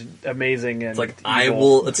amazing, and it's like evil. I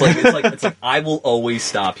will. It's like I will always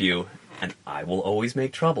stop you. And I will always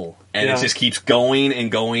make trouble. And it just keeps going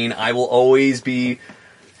and going. I will always be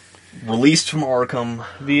released from Arkham.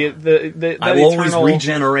 I will always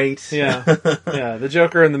regenerate. Yeah, the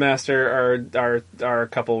Joker and the Master are a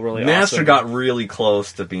couple really Master awesome. got really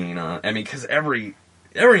close to being because every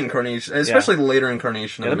incarnation, especially the later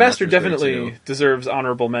incarnation of the Master definitely deserves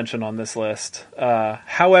honorable mention on this list.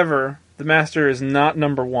 However, the Master is not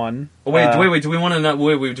number one. Wait. Do we want to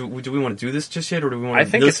do we want to do this just yet, or do we want to? I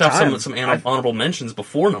think it's have some honorable mentions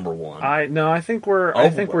before number one? I think we're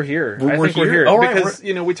here. We're here all right, because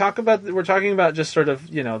we're talking about just sort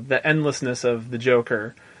of the endlessness of the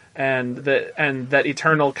Joker. And that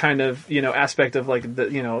eternal kind of aspect of like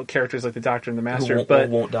the characters like the Doctor and the Master, who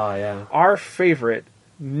won't die. Yeah, our favorite,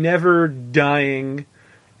 never dying,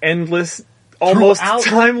 endless, almost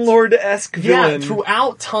Time Lord-esque villain. Yeah,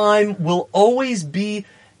 throughout time will always be.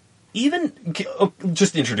 Even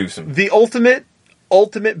just introduce him. The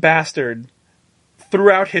ultimate bastard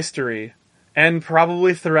throughout history, and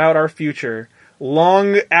probably throughout our future.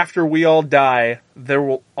 Long after we all die, there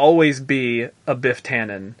will always be a Biff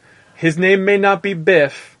Tannen. His name may not be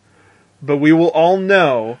Biff, but we will all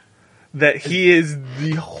know that he is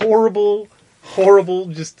the horrible,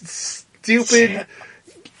 just stupid,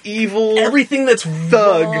 evil, everything that's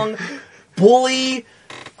thug, wrong, bully.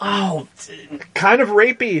 Kind of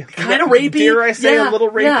rapey. Dare I say, a little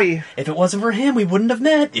rapey. Yeah. If it wasn't for him, we wouldn't have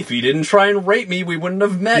met. If he didn't try and rape me, we wouldn't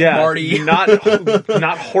have met, Marty. Not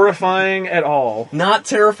horrifying at all. Not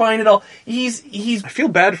terrifying at all. He's. I feel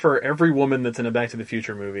bad for every woman that's in a Back to the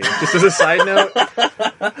Future movie. Just as a side note,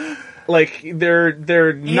 like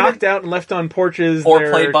they're knocked out and left on porches, or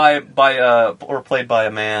played by a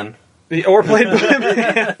man. Or played by a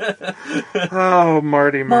man. Oh,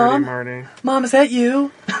 Marty. Mom, is that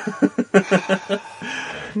you?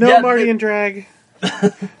 No, Marty in drag.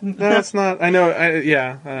 No, it's not. I know. I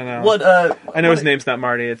don't know. What? I know his name's not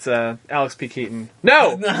Marty. It's Alex P. Keaton.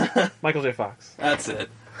 No, Michael J. Fox. That's it.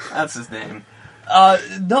 That's his name.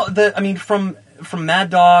 From Mad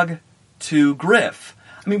Dog to Griff.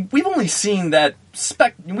 I mean, we've only seen that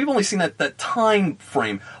time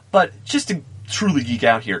frame. But just to truly geek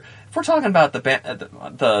out here. If we're talking about the Batman,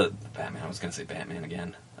 I was going to say Batman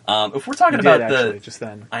again. If we're talking about just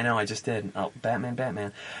then. I know, I just did. Oh,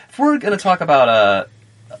 Batman. If we're going to talk about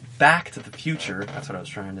Back to the Future, that's what I was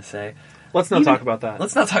trying to say. Let's not talk about that.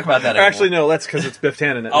 Let's not talk about that anymore. Actually, no, let's because it's Biff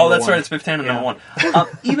Tannen. That's right, it's Biff Tannen number one.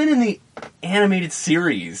 Even in the animated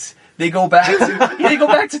series, they go back to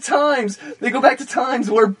times. They go back to times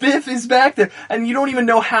where Biff is back there, and you don't even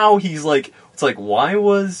know how he's like. It's like, why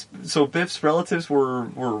was Biff's relatives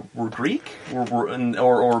were Greek,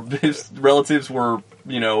 or Biff's relatives were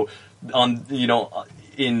in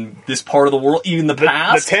this part of the world, even the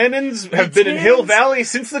past. The Tannins have been in Hill Valley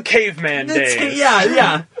since the caveman days.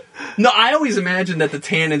 Yeah. No, I always imagined that the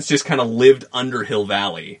Tannins just kind of lived under Hill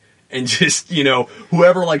Valley, and just,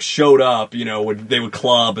 whoever like showed up, they would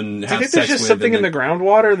club and have Do you think sex there's just with, something in the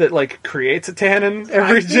groundwater that like creates a tannin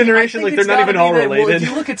every generation? Like they're not even all related. Well, if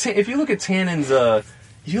you look at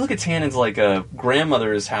tannins, like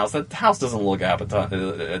grandmother's house, that house doesn't look appetizing.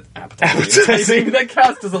 That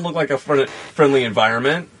house doesn't look like a friendly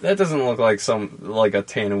environment. That doesn't look like a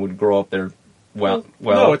tannin would grow up there. Well,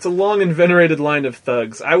 no, it's a long and venerated line of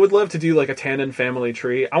thugs. I would love to do like a tannin family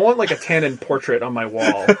tree. I want like a tannin portrait on my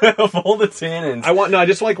wall of all the tannins. I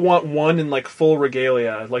just like want one in like full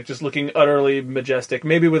regalia, like just looking utterly majestic,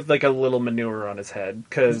 maybe with like a little manure on his head,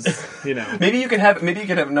 because maybe you could have.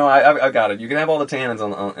 No, I got it. You can have all the tannins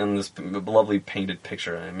on this lovely painted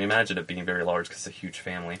picture. I mean, imagine it being very large because it's a huge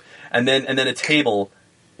family, and then a table,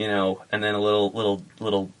 and then a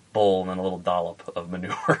little bowl and then a little dollop of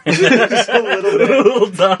manure. Just a little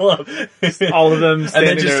dollop. All of them standing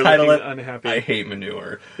and then just there title it, unhappy. I hate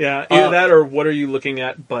manure. Yeah, either that or what are you looking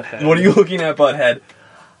at, butthead? What are you looking at, butthead?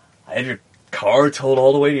 I had your car towed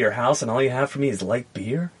all the way to your house and all you have for me is light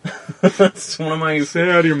beer? That's one of my... Say it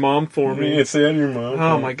out of your mom for me. Yeah, say it out of your mom.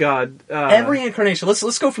 Oh my god. Every incarnation.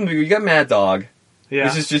 Let's go from the... You got Mad Dog. Yeah.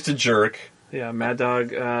 Which is just a jerk. Yeah, Mad Dog.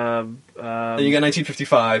 Then you got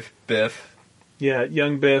 1955, Biff. Yeah,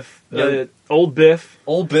 young Biff, old Biff.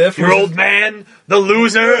 Old Biff. Your old man, the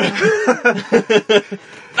loser.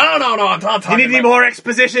 No, I'm not talking You need any more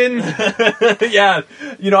exposition? Yeah.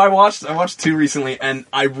 I watched 2 recently, and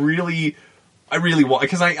I really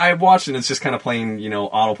because I watched it and it's just kind of playing,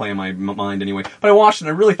 autoplay in my mind anyway. But I watched it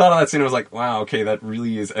and I really thought of that scene and I was like, wow, okay, that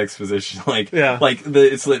really is exposition.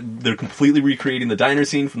 They're completely recreating the diner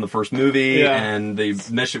scene from the first movie, and they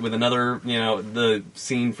mesh it with another, the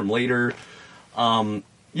scene from later.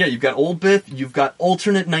 You've got old Biff, you've got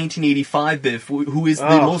alternate 1985 Biff, who is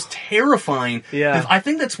the most terrifying. Yeah. Biff. I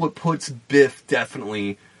think that's what puts Biff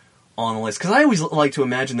definitely on the list, because I always like to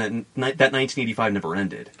imagine that 1985 never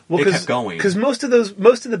ended. It kept going. Because most of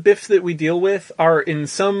the Biffs that we deal with are in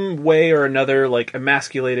some way or another like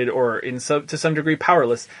emasculated or to some degree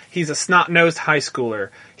powerless. He's a snot-nosed high schooler.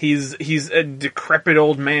 He's a decrepit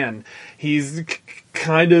old man. He's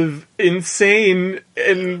kind of insane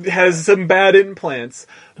and has some bad implants.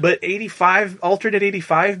 But alternate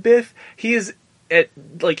 85 Biff, he's at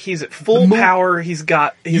full power. You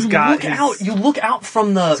look out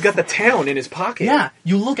from the... He's got the town in his pocket. Yeah,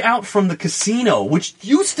 you look out from the casino, which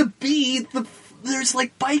used to be there's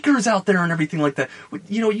like bikers out there and everything like that.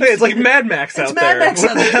 It's like Mad Max out there. It's Mad Max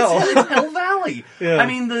out there. Hell? It's Hell Valley. Yeah. I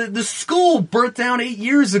mean, the school burnt down 8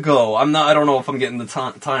 years ago. I don't know if I'm getting the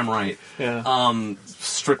time right. Yeah.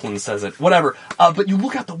 Strickland says it. Whatever. But you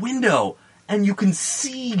look out the window and you can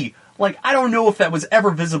see... Like, I don't know if that was ever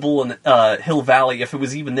visible in Hill Valley, if it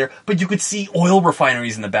was even there, but you could see oil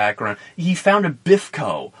refineries in the background. He found a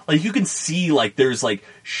Biffco. Like, you can see, like, there's, like,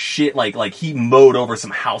 shit, like he mowed over some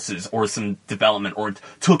houses or some development or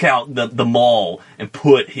took out the mall and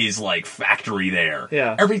put his, like, factory there.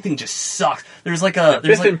 Yeah. Everything just sucks. There's, like,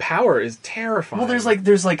 Biff in power is terrifying. Well, there's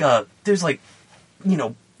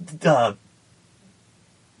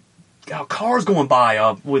cars going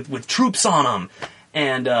by with troops on them.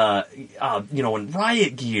 And, in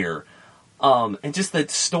riot gear, and just that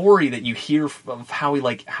story that you hear of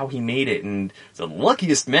how he made it, and the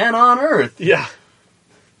luckiest man on earth. Yeah.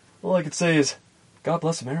 All I could say is, God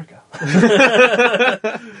bless America.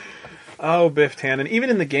 Oh, Biff Tannen. Even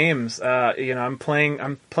in the games, I'm playing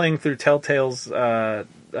through Telltale's,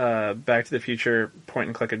 Back to the Future point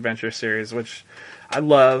and click adventure series, which I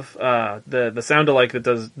love. The sound alike that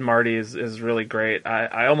does Marty is really great.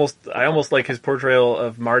 I almost like his portrayal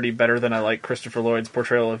of Marty better than I like Christopher Lloyd's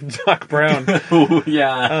portrayal of Doc Brown. Ooh,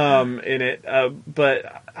 yeah. In it,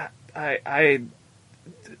 but I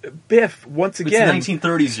Biff once again. It's the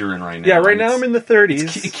 1930s you're in right now. Yeah, right now I'm in the 30s.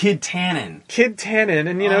 It's Kid Tannen.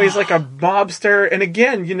 And he's like a mobster, and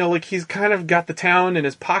again, he's kind of got the town in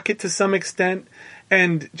his pocket to some extent.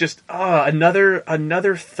 And just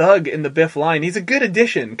another thug in the Biff line. He's a good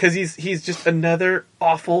addition because he's just another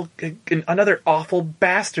awful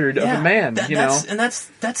bastard of a man.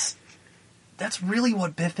 That's really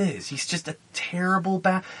what Biff is. He's just a terrible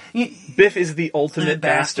Biff is the ultimate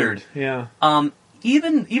bastard. Yeah.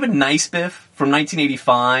 Even Nice Biff from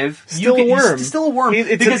 1985. Still a worm. Still a worm.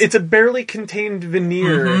 It's a barely contained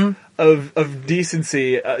veneer of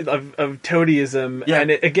decency, of toadyism. Yeah. And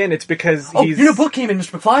it's because he's... your new book came in,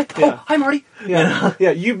 Mr. McFly. Yeah. Oh, hi, Marty. Yeah.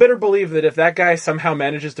 Yeah, you better believe that if that guy somehow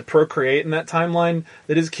manages to procreate in that timeline,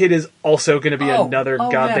 that his kid is also going to be another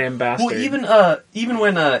goddamn bastard. Well, even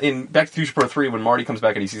when in Back to the Future Part 3, when Marty comes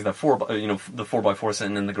back and he sees that the 4x4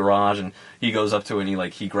 sitting in the garage, and he goes up to it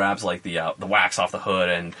and he grabs the wax off the hood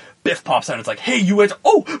and Biff pops out and it's like, hey, you went,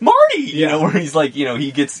 oh, Marty! You know, where he's like,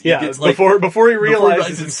 he gets like... Before he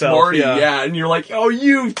realizes himself. Marty, and you're like, oh,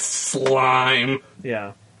 you slime.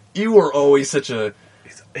 Yeah. You are always such a...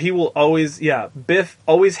 He will always, Biff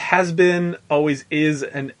always has been, always is,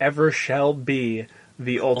 and ever shall be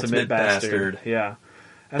the ultimate bastard. Yeah.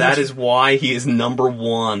 And that is why he is number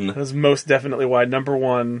one. That is most definitely why number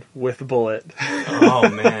one with Bullet. Oh,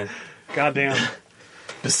 man. Goddamn.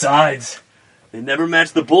 Besides, they never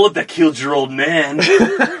matched the bullet that killed your old man.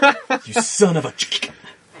 You son of a...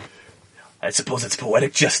 I suppose it's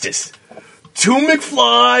poetic justice. 2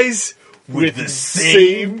 McFlys with the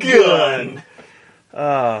same gun.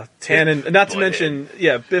 Tannen, not to mention,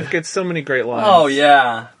 Biff gets so many great lines. Oh,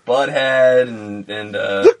 yeah. Butthead and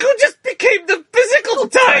Look who just became the physical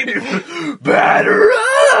type! Batter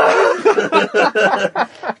up!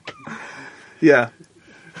 Yeah.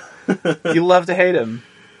 You love to hate him.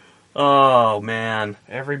 Oh, man.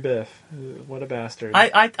 Every Biff. What a bastard.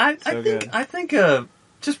 I think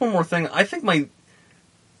just one more thing. I think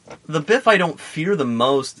the Biff I don't fear the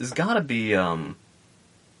most has got to be,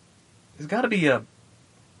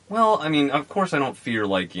 well, I mean, of course I don't fear,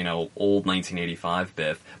 like, old 1985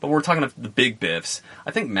 Biff, but we're talking about the big Biffs.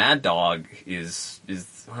 I think Mad Dog is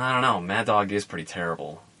I don't know, Mad Dog is pretty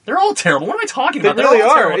terrible. They're all terrible. What am I talking about? They really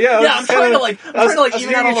are. Terrible. Yeah, I'm trying to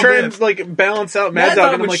even out all the Biffs. Like, balance out Mad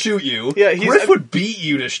Dog. And would shoot you. Yeah, Griff would beat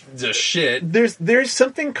you to shit. There's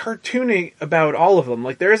something cartoony about all of them.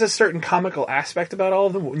 Like, there is a certain comical aspect about all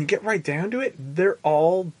of them. When you get right down to it, they're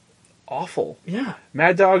all awful. Yeah.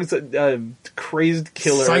 Mad Dog's a crazed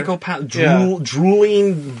killer. Psychopath,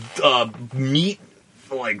 drooling meat,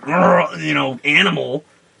 like, animal.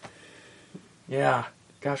 Yeah.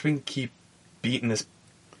 Gosh, we can keep beating this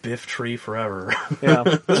Biff tree forever.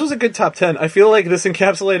 Yeah. This was a good top 10. I feel like this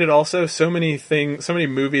encapsulated also so many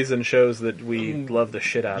movies and shows that we love the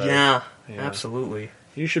shit out of. Yeah, absolutely.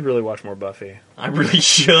 You should really watch more Buffy. I really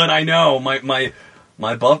should. I know. My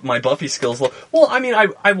Buffy skills. Well, I mean,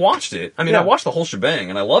 I watched it. I mean, I watched the whole shebang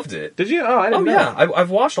and I loved it. Did you? Oh, I didn't know. Yeah, I've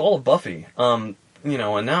watched all of Buffy. And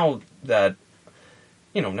now that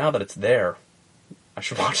it's there, I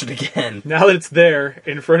should watch it again. Now that it's there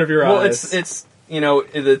in front of your eyes. Well, it's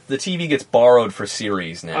the TV gets borrowed for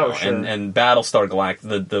series now. Oh, sure. And Battlestar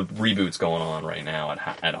Galactica, the reboot's going on right now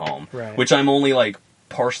at home. Right. Which I'm only like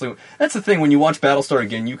partially... That's the thing, when you watch Battlestar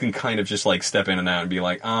again, you can kind of just like step in and out and be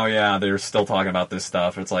like, oh yeah, they're still talking about this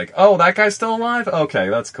stuff. It's like, oh, that guy's still alive? Okay,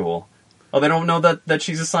 that's cool. Oh, they don't know that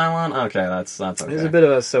she's a Cylon? Okay, that's okay. There's a bit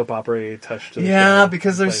of a soap opera touch to the show. Yeah,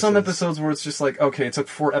 because there's some episodes where it's just like, okay, it took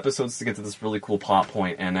 4 episodes to get to this really cool plot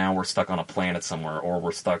point, and now we're stuck on a planet somewhere, or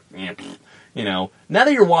we're stuck... now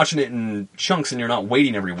that you're watching it in chunks and you're not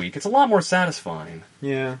waiting every week, it's a lot more satisfying.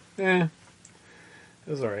 Yeah. It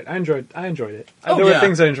was alright. I enjoyed it. There were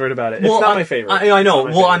things I enjoyed about it. It's not my favorite. I know.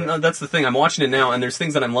 Well, that's the thing. I'm watching it now, and there's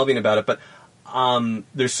things that I'm loving about it, but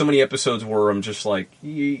there's so many episodes where I'm just like,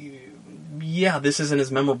 yeah, this isn't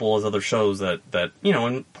as memorable as other shows that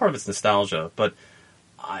and part of it's nostalgia, but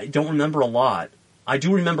I don't remember a lot. I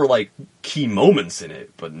do remember, like, key moments in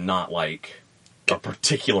it, but not, like... a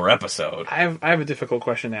particular episode. I have a difficult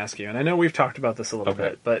question to ask you, and I know we've talked about this a little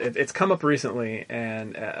bit, but it's come up recently,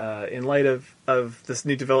 and in light of this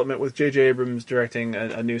new development with J.J. Abrams directing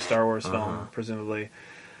a new Star Wars film, presumably.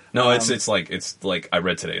 No, it's like I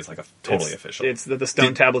read today. It's like totally official. It's the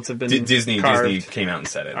stone tablets have been Disney carved. came out and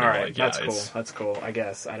said it. All right, that's cool. That's cool. I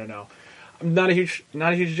guess I don't know. I'm not a huge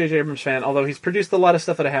J.J. Abrams fan, although he's produced a lot of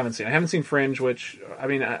stuff that I haven't seen. I haven't seen Fringe, which, I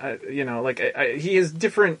mean, he has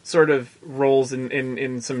different sort of roles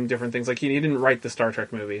in some different things. Like, he didn't write the Star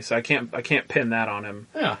Trek movie, so I can't pin that on him.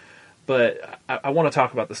 Yeah. But I want to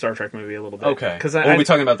talk about the Star Trek movie a little bit. Okay. Because are we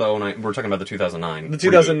talking about the 09? We're talking about the 2009. The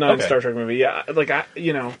 2009 Star Trek movie, yeah. Like,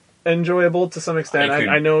 enjoyable to some extent.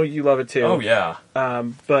 I know you love it too. Oh yeah.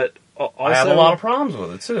 But also, I have a lot of problems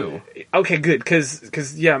with it too. Okay, good,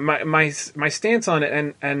 because my stance on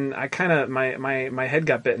it, and I kind of my head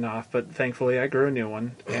got bitten off, but thankfully I grew a new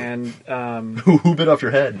one. And who bit off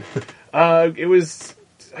your head? It was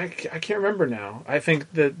I can't remember now. I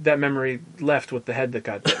think that memory left with the head that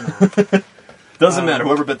got bitten off. Doesn't matter.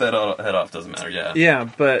 Whoever bit that head off doesn't matter. Yeah. Yeah,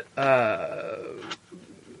 but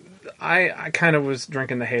I kind of was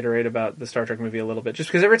drinking the haterade about the Star Trek movie a little bit, just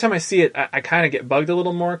because every time I see it, I kind of get bugged a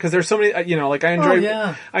little more, because there's so many, like I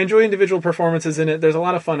enjoy individual performances in it. There's a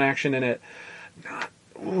lot of fun action in it.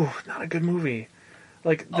 Not a good movie.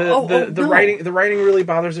 Like the no. writing really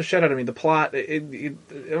bothers the shit out of me. The plot, I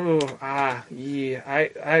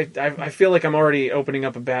feel like I'm already opening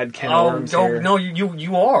up a bad can of worms here. No,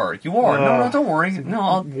 you are. No, don't worry.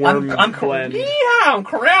 No, I'm blend. I'm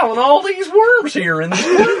corralling all these worms here in this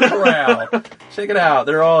worm corral. Check it out.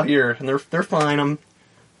 They're all here, and they're fine. I'm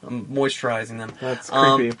moisturizing them. That's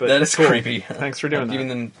creepy. But that is cool. creepy. Thanks for doing that. Giving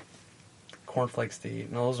them cornflakes to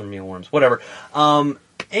eat. No, those are mealworms. Whatever.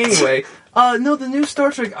 Anyway, no, the new Star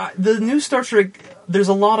Trek. There's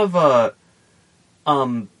a lot of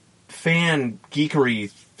fan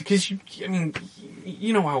geekery because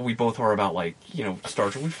you know how we both are about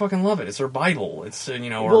Star Trek. We fucking love it. It's our Bible. It's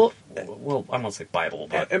well, I won't say Bible,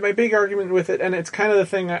 but and my big argument with it, and it's kind of the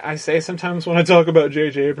thing I say sometimes when I talk about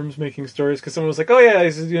J.J. Abrams making stories, because someone was like, "Oh yeah,"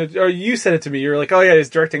 or you said it to me. You're like, "Oh yeah, he's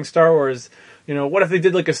directing Star Wars." What if they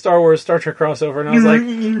did like a Star Wars Star Trek crossover? And I was like,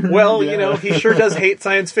 well, Yeah. he sure does hate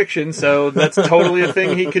science fiction, so that's totally a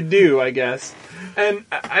thing he could do, I guess. And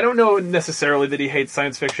I don't know necessarily that he hates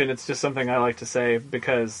science fiction. It's just something I like to say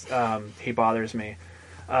because he bothers me.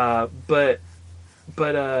 But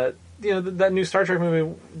that new Star Trek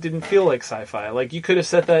movie didn't feel like sci-fi. Like, you could have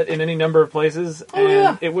set that in any number of places,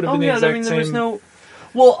 and it would have been the exact same.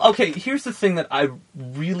 Well, okay, here's the thing that I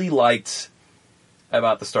really liked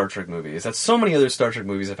about the Star Trek movie is that so many other Star Trek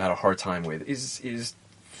movies I've had a hard time with is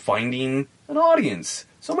finding an audience.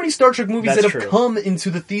 So many Star Trek movies that have come into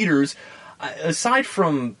the theaters, aside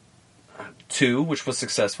from 2, which was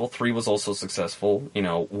successful, 3 was also successful,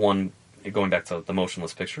 1, going back to the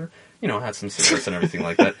motionless picture, had some success and everything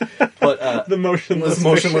like that. But the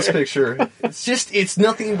motionless picture. It's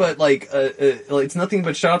nothing but it's nothing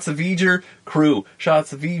but shots of V'ger crew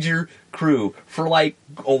for like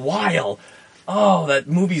a while. Oh, that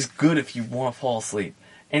movie's good if you want to fall asleep.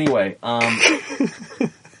 Anyway, but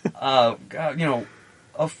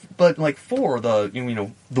like 4,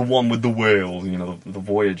 the one with the whales, the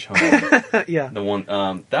voyage home. Yeah. The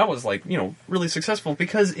one that was really successful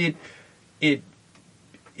because it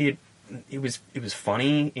was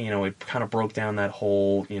funny. It kind of broke down that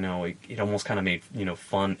whole. It almost kind of made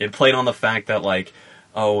fun. It played on the fact that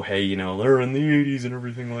oh, hey, they're in the 80s and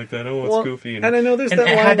everything like that. Oh, it's goofy. And I know there's that line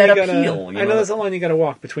had that appeal. I know there's a line you got to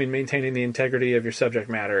walk between maintaining the integrity of your subject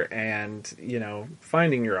matter and,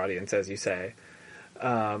 finding your audience, as you say.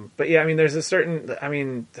 But yeah, there's a certain,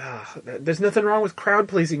 there's nothing wrong with crowd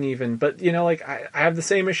pleasing even, but I have the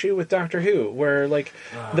same issue with Doctor Who, where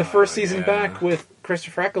the first season back with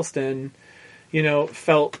Christopher Eccleston,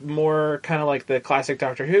 felt more kind of like the classic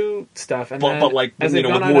Doctor Who stuff, and but as they've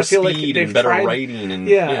with gone more on, speed and better writing and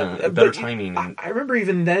better timing. I remember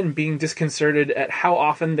even then being disconcerted at how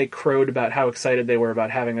often they crowed about how excited they were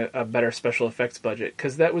about having a better special effects budget,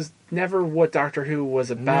 because that was never what Doctor Who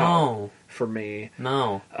was about. For me,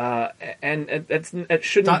 no, and it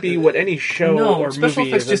shouldn't be what any show or special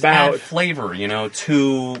movie effects is just about. add flavor,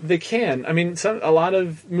 to they can. A lot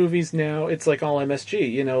of movies now, it's like all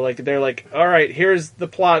MSG. They're like, all right, here's the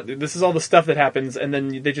plot. This is all the stuff that happens, and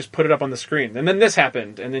then they just put it up on the screen. And then this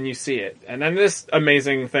happened, and then you see it, and then this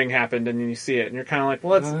amazing thing happened, and then you see it, and you're kind of like,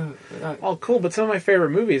 well, that's all cool. But some of my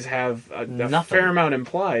favorite movies have a fair amount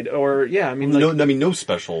implied, or no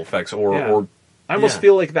special effects or. I almost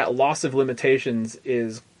feel like that loss of limitations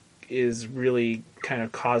is really kind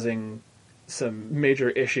of causing some major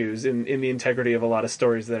issues in the integrity of a lot of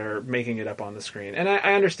stories that are making it up on the screen. And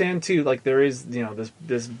I understand too, there is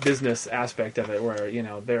this business aspect of it where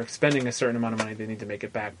they're spending a certain amount of money, they need to make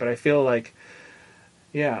it back. But I feel like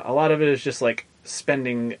a lot of it is just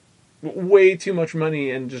spending way too much money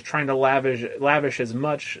and just trying to lavish as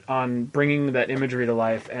much on bringing that imagery to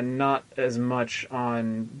life and not as much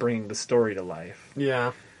on bringing the story to life.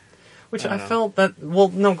 Yeah. Which I felt that,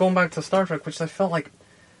 going back to Star Trek, which I felt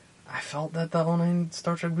that the online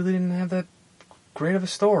Star Trek really didn't have that great of a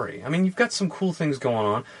story. You've got some cool things going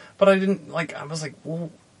on, but I was like, well,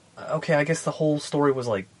 okay, I guess the whole story was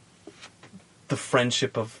the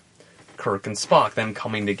friendship of Kirk and Spock, them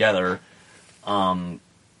coming together,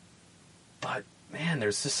 but man,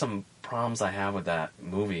 there's just some problems I have with that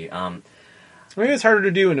movie. Maybe it's harder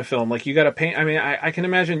to do in a film. You got to paint. I can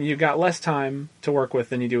imagine you've got less time to work with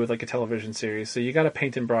than you do with a television series, so you got to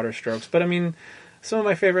paint in broader strokes. But some of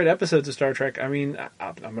my favorite episodes of Star Trek. I'm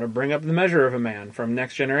going to bring up The Measure of a Man from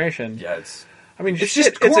Next Generation. Yeah, it's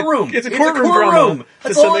just courtroom. It's a courtroom drama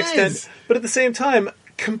to some extent, is. But at the same time,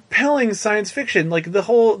 compelling science fiction.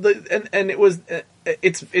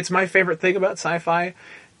 It's my favorite thing about sci-fi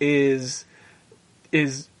is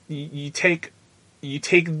you take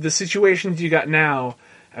the situations you got now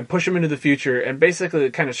and push them into the future and basically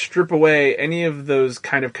kind of strip away any of those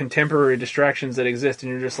kind of contemporary distractions that exist,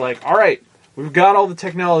 and you're just like, all right, we've got all the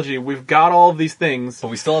technology, we've got all of these things, but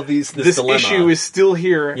we still have this dilemma. Issue is still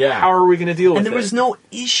here. Yeah. How are we going to deal with it? And there was no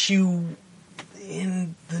issue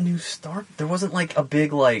in the new Star. There wasn't like a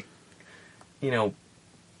big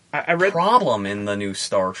I read problem in the new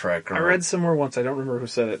Star Trek. I read somewhere once. I don't remember who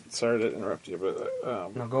said it. Sorry to interrupt you,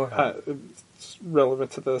 but no, go ahead. It's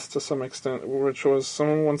relevant to this to some extent, which was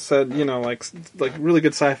someone once said, like really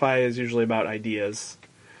good sci-fi is usually about ideas.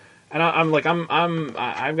 And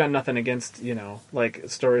I've got nothing against, like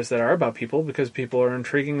stories that are about people, because people are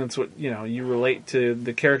intriguing. That's what, you relate to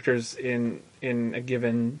the characters in a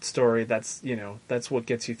given story. That's what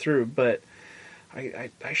gets you through. But I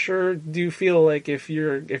sure do feel like if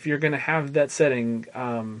you're going to have that setting,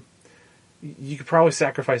 you could probably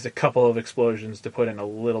sacrifice a couple of explosions to put in a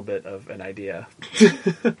little bit of an idea.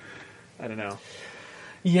 I don't know.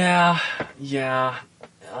 Yeah.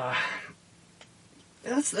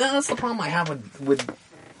 That's the problem I have with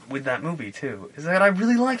that movie too. Is that I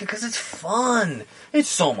really like it because it's fun. It's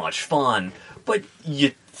so much fun. But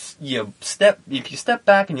if you step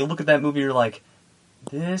back and you look at that movie, you're like,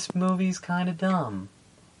 this movie's kind of dumb.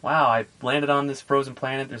 Wow, I landed on this frozen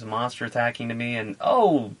planet. There's a monster attacking to me, and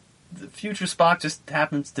the future Spock just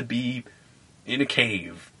happens to be in a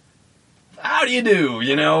cave. How do you do?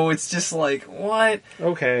 It's just like, what?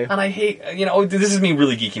 Okay. And I hate, this is me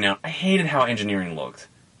really geeking out. I hated how engineering looked.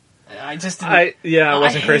 I just didn't... I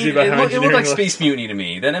wasn't crazy about how engineering It looked like looked. Space Mutiny to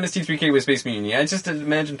me. That MST3K was Space Mutiny. I just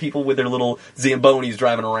imagine people with their little Zambonis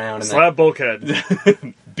driving around. And Slap bulkhead.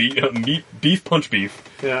 Beef punch beef.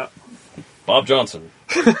 Yeah. Bob Johnson.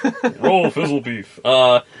 Roll fizzle beef.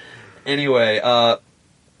 Anyway,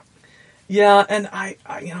 yeah, and I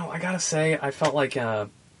gotta say, I felt like,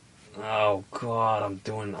 oh god,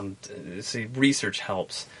 see, research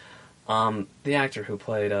helps. The actor who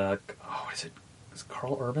played, what is it? Is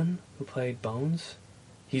Carl Urban who played Bones?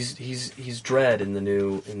 He's Dredd in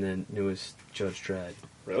the newest Judge Dredd.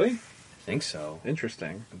 Really? I think so.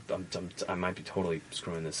 Interesting. I might be totally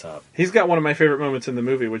screwing this up. He's got one of my favorite moments in the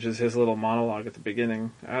movie, which is his little monologue at the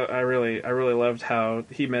beginning. I really loved how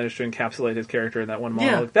he managed to encapsulate his character in that one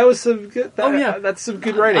monologue. Yeah. That was some good. That's some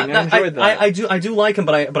good writing. I enjoyed that. I do like him,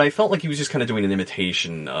 but I felt like he was just kind of doing an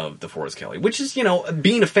imitation of DeForest Kelley, which is,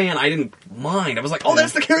 being a fan, I didn't mind. I was like, oh,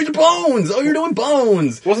 that's the character Bones. Oh, you're doing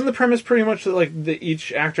Bones. Wasn't the premise pretty much that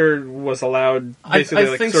each actor was allowed basically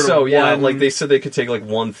I think sort so. of Yeah, one... like they said they could take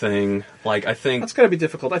one thing. Like I think that's got to be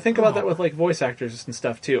difficult. I think about that with voice actors and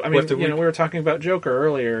stuff too. I mean, we were talking about Joker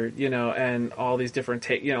earlier, and all these different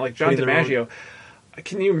like John DiMaggio.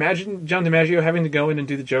 Can you imagine John DiMaggio having to go in and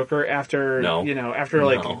do the Joker after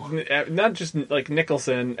not just like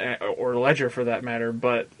Nicholson or Ledger for that matter,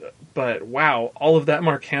 but wow, all of that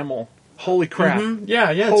Mark Hamill. Holy crap! Mm-hmm.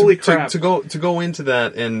 Yeah. Holy crap! To go into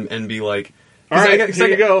that and be like, all right, here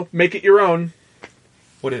you go, make it your own.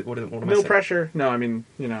 What am I no saying? pressure. No, I mean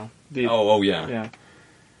yeah.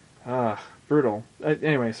 Brutal.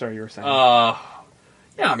 Anyway, sorry, you were saying. Yeah,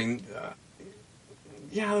 I mean,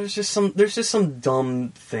 there's just some dumb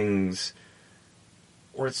things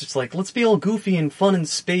where it's just like, let's be all goofy and fun in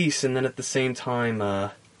space, and then at the same time,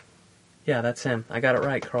 that's him. I got it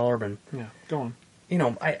right, Carl Urban. Yeah, go on.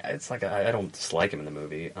 I don't dislike him in the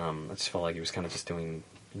movie. I just felt like he was kind of just doing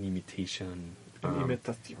an imitation.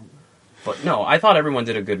 But no, I thought everyone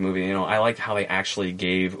did a good movie. I liked how they actually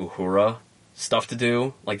gave Uhura stuff to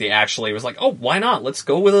do. Like they actually was like, oh, why not? Let's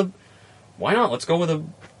go with a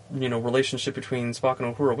relationship between Spock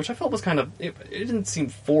and Uhura, which I felt was kind of it didn't seem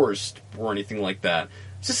forced or anything like that.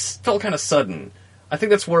 It just felt kind of sudden. I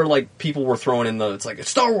think that's where like people were throwing in it's like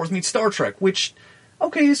Star Wars meets Star Trek, which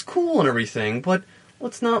okay is cool and everything, but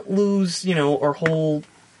let's not lose our whole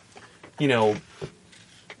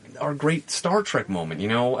our great Star Trek moment.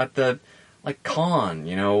 At the like Khan,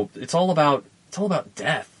 it's all about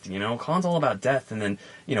death, Khan's all about death, and then,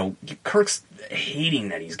 Kirk's hating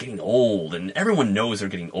that he's getting old, and everyone knows they're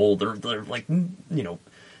getting old. They're like, King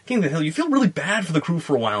of the Hill, you feel really bad for the crew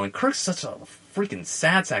for a while, and Kirk's such a freaking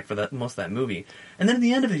sad sack for most of that movie. And then at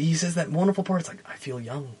the end of it, he says that wonderful part, it's like, I feel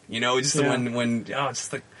young, it's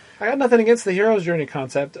just like... I got nothing against the hero's journey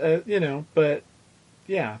concept, but,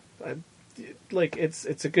 yeah...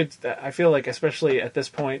 it's a good. I feel like, especially at this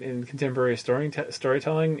point in contemporary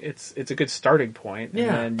storytelling, it's a good starting point, and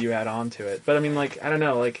then you add on to it. But I mean, I don't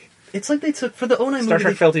know, it's like they took for the Onai movie. Star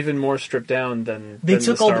Trek felt even more stripped down than the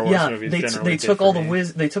Star Wars movies. They took all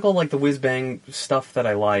the whiz bang stuff that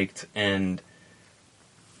I liked and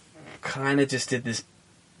kind of just did this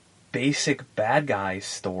basic bad guy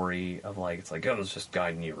story of it's like, oh, it's just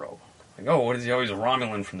Guy Nero. Like, oh, what is he? Oh, he's a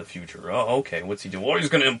Romulan from the future. Oh, okay, what's he doing? Oh, he's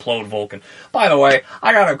going to implode Vulcan. By the way,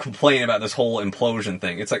 I got to complain about this whole implosion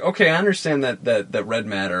thing. It's like, okay, I understand that red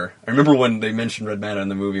matter. I remember when they mentioned red matter in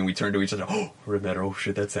the movie and we turned to each other, oh, red matter, oh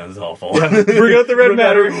shit, that sounds awful. Yeah, bring out the red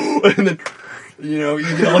matter. And then, you know,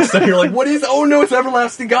 you get all excited, you're like, what is, oh no, it's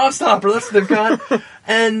everlasting gobstopper, that's what they've got.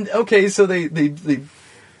 And, okay, so they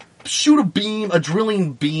shoot a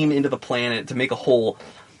drilling beam into the planet to make a hole,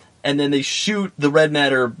 and then they shoot the red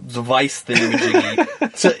matter device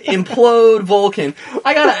thingamajiggy to implode Vulcan.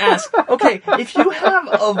 I gotta ask, okay, if you have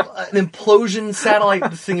an implosion satellite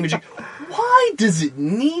thingamajig, why does it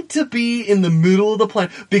need to be in the middle of the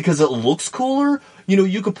planet? Because it looks cooler? You know,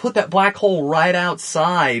 you could put that black hole right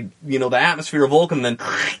outside, you know, the atmosphere of Vulcan, and then,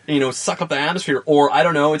 you know, suck up the atmosphere. Or, I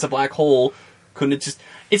don't know, it's a black hole. Couldn't it just...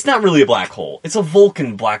 It's not really a black hole. It's a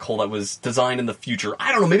Vulcan black hole that was designed in the future.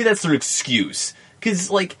 I don't know, maybe that's their excuse.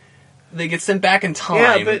 Because, like... They get sent back in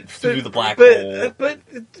time to do the black hole.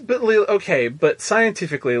 But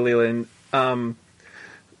scientifically, Leland,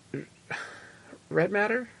 red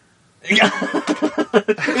matter? Yeah.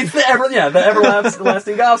 It's the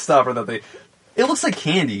everlasting gobstopper that they... It looks like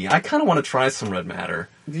candy. I kind of want to try some red matter.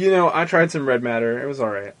 You know, I tried some red matter. It was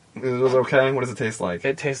alright. It was okay? What does it taste like?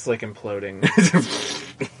 It tastes like imploding.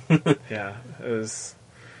 Yeah, it was...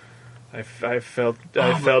 I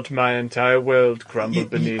felt my entire world crumble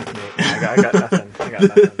beneath me. I got nothing.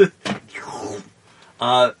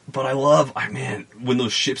 But I love, when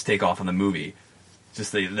those ships take off in the movie,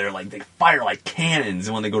 just they fire like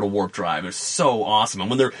cannons when they go to warp drive. It's so awesome. And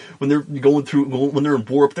when they're in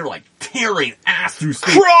warp, they're like tearing ass through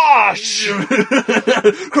space. Crush!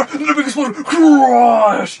 The biggest one,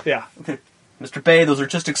 crush! Yeah. Mr. Bay, those are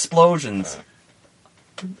just explosions.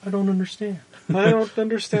 I don't understand. I don't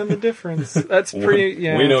understand the difference. That's pretty.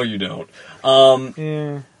 Yeah, we know you don't.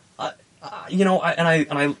 Yeah. You know,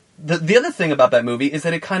 the other thing about that movie is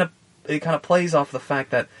that it kind of plays off the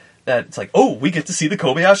fact that it's like, oh, we get to see the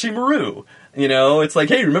Kobayashi Maru. You know, it's like,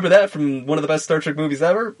 hey, remember that from one of the best Star Trek movies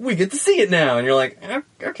ever? We get to see it now, and you're like,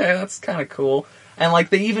 okay, that's kind of cool. And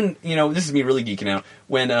like they even, you know, this is me really geeking out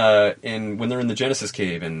when they're in the Genesis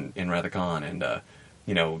cave in Wrath of Khan, and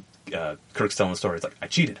you know. Kirk's telling the story. It's like, I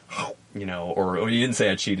cheated, you know, or he didn't say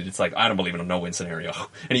I cheated. It's like, I don't believe in a no-win scenario.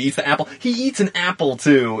 And he eats the apple. He eats an apple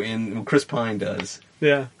too. In Chris Pine does.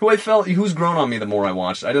 Yeah. Who's grown on me the more I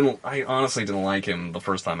watched. I honestly didn't like him the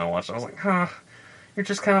first time I watched. I was like, you're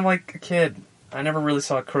just kind of like a kid. I never really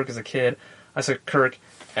saw Kirk as a kid. I saw Kirk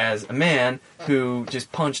as a man who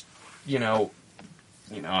just punched, you know,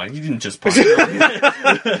 you didn't just punch.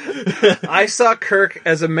 I saw Kirk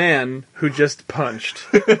as a man who just punched.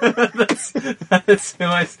 that's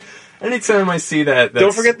anytime I see that.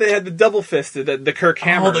 Don't forget they had the double fisted, the Kirk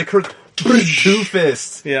hammer. Oh, the Kirk two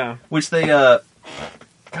fists. Yeah. Which they,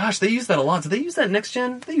 gosh, they use that a lot. Did they use that next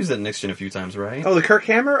gen? They use that next gen a few times, right? Oh, the Kirk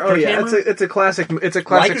hammer? Oh, yeah. Hammer? It's a classic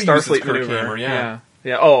Starfleet maneuver. Hammer, yeah.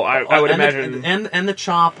 Yeah. Oh, I would imagine. And the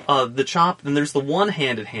chop, and there's the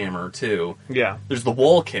one-handed hammer too. Yeah. There's the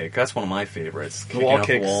wall kick. That's one of my favorites. The wall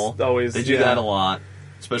kick always. They do that a lot,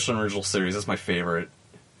 especially in the original series. That's my favorite.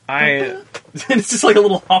 It's just like a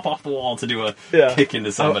little hop off the wall to do a kick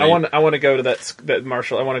into somebody. I want to go to that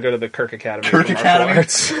martial. I want to go to the Kirk Academy. Kirk Academy.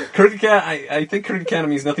 I think Kirk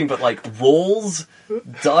Academy is nothing but like rolls,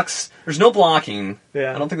 ducks. There's no blocking.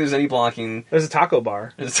 Yeah. I don't think there's any blocking. There's a taco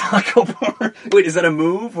bar. There's a taco bar. Wait, is that a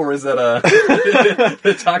move or is that a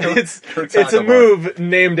the taco? It's a move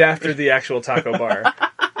named after the actual taco bar.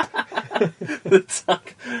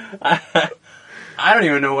 I don't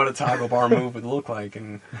even know what a taco bar move would look like,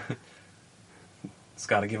 and it's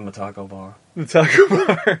got to give him a taco bar. The taco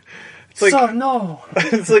bar. It's like no.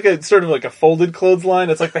 It's like a sort of like a folded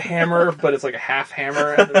clothesline. It's like the hammer, but it's like a half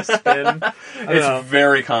hammer and then a spin. It's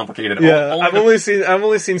very complicated. Yeah, I've only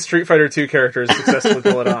seen Street Fighter 2 characters successfully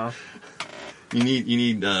pull it off. You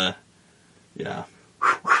need yeah.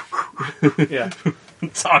 Yeah.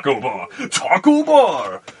 Taco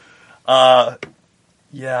bar.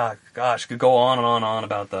 Yeah, gosh, could go on and on and on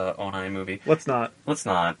about the Onai movie. Let's not. Let's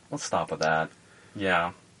stop with that.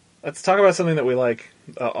 Yeah. Let's talk about something that we like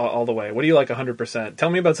all the way. What do you like 100%? Tell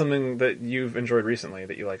me about something that you've enjoyed recently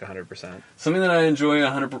that you like 100%. Something that I enjoy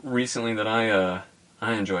recently that I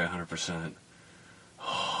enjoy 100%.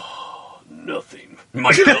 Nothing.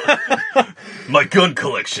 My gun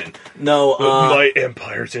collection. No, my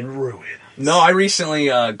empire's in ruin. No, I recently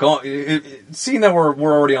seeing that we're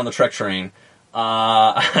already on the Trek train.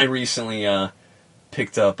 I recently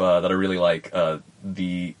picked up that I really like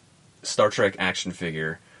the Star Trek action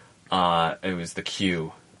figure. It was the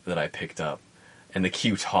Q that I picked up, and the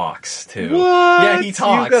Q talks too. What? Yeah, he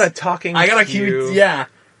talks. You got a talking. I got a Q. Yeah.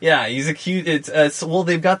 Yeah, he's a cute. Well,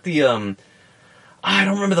 they've got the I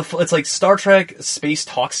don't remember it's like Star Trek Space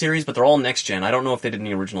Talk series, but they're all next gen. I don't know if they did in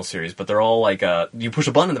the original series, but they're all like you push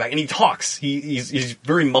a button in the back and he talks. He's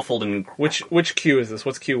very muffled and which Q is this?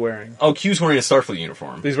 What's Q wearing? Oh, Q's wearing a Starfleet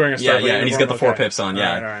uniform. He's wearing a Starfleet uniform. Yeah, and he's got the 4 pips on.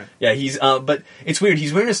 Yeah, all right. Yeah. He's but it's weird.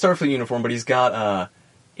 He's wearing a Starfleet uniform, but he's got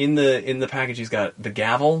in the package he's got the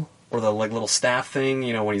gavel or the like little staff thing.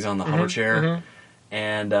 You know, when he's on the hover chair,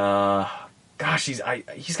 and gosh, he's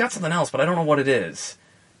got something else, but I don't know what it is.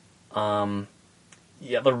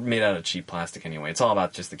 Yeah, they're made out of cheap plastic anyway. It's all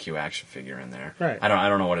about just the Q action figure in there. Right. I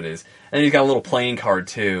don't know what it is. And then he's got a little playing card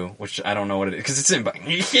too, which I don't know what it is because it's in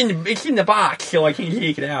the box, so I can't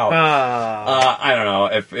take it out. I don't know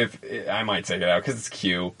if I might take it out because it's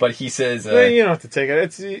Q. But he says, well, you don't have to take it.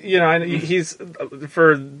 It's he's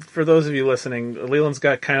for those of you listening, Leland's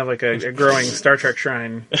got kind of like a growing Star Trek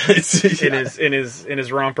shrine in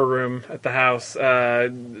his romper room at the house.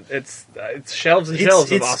 It's shelves and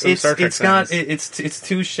shelves of awesome Star Trek things. It's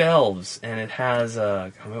 2 shelves, and it has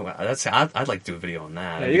I'd like to do a video on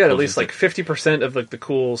that. Yeah, you got at least like 50% of like the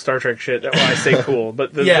cool Star Trek shit. Well, I say cool,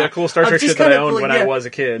 but the cool Star Trek shit that I owned when I was a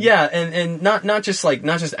kid. Yeah, and not just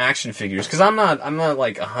action figures, because I'm not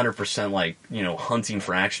like 100% like hunting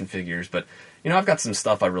for action figures, but I've got some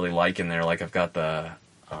stuff I really like in there. Like I've got the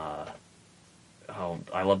I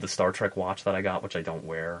love the Star Trek watch that I got, which I don't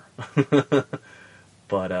wear,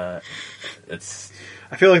 but it's.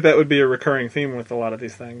 I feel like that would be a recurring theme with a lot of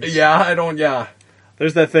these things. Yeah, I don't. Yeah,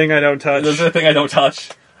 there's that thing I don't touch. There's that thing I don't touch.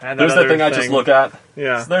 And there's that thing I just look at.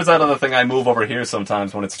 Yeah. So there's that other thing I move over here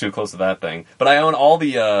sometimes when it's too close to that thing. But I own all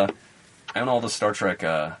the Star Trek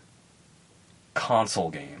console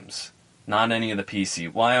games. Not any of the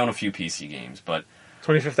PC. Well, I own a few PC games, but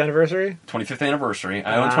 25th anniversary. 25th anniversary.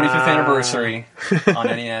 I own 25th anniversary on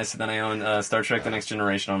NES. And then I own Star Trek: The Next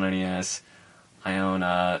Generation on NES. I own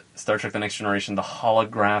Star Trek: The Next Generation, the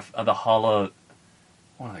holograph,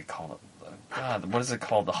 what do they call it? God, what is it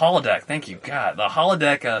called? The holodeck. Thank you, God. The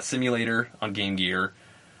holodeck simulator on Game Gear.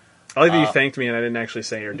 I like that you thanked me and I didn't actually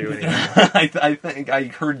say or do anything. I think I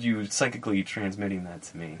heard you psychically transmitting that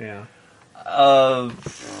to me. Yeah.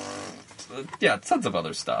 Yeah, tons of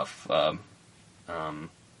other stuff. Next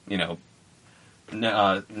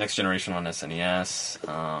Generation on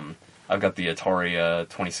SNES. I've got the Atari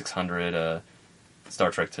 2600 Star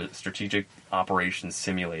Trek Strategic Operations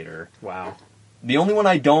Simulator. Wow. The only one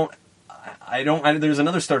I don't. There's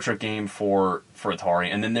another Star Trek game for Atari,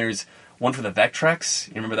 and then there's one for the Vectrex.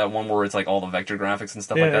 You remember that one where it's like all the vector graphics and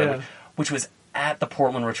stuff like that, yeah. which was at the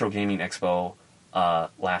Portland Retro Gaming Expo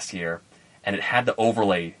last year, and it had the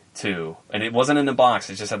overlay too, and it wasn't in the box.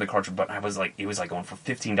 It just had the cartridge. But it was like going for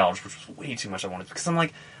 $15, which was way too much. I wanted because I'm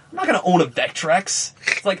like. I'm not going to own a Vectrex.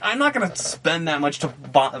 It's like, I'm not going to spend that much to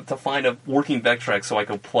find a working Vectrex so I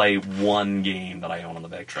could play one game that I own on the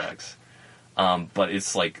Vectrex. But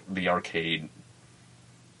it's like the arcade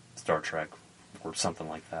Star Trek or something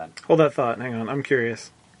like that. Hold that thought. Hang on. I'm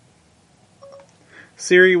curious.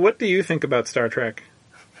 Siri, what do you think about Star Trek?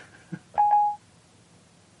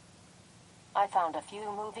 I found a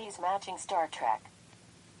few movies matching Star Trek.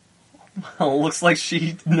 Well, looks like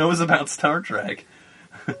she knows about Star Trek.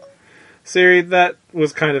 Siri, that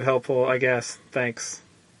was kind of helpful, I guess. Thanks.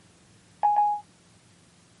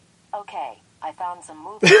 Okay, I found some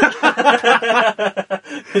movies.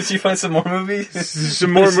 Did she find some more movies?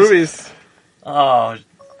 Some more movies. Oh.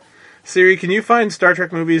 Siri, can you find Star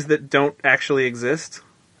Trek movies that don't actually exist?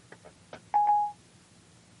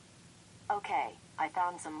 Okay, I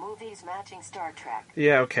found some movies matching Star Trek.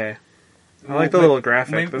 Yeah, okay. I like the little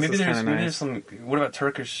graphic. This is kind of nice. There's some. What about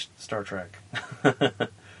Turkish Star Trek?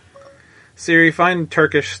 Siri, find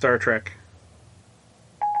Turkish Star Trek.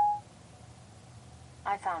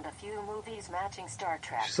 I found a few movies matching Star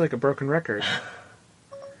Trek. She's like a broken record.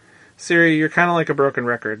 Siri, you're kind of like a broken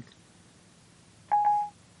record.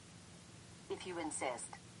 If you insist.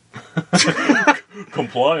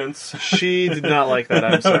 Compliance. She did not like that,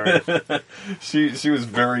 I'm sorry. She was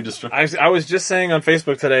very distracted. I was just saying on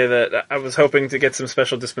Facebook today that I was hoping to get some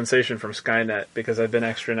special dispensation from Skynet because I've been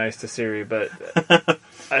extra nice to Siri, but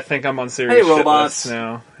I think I'm on Siri's Hey, shit robots. list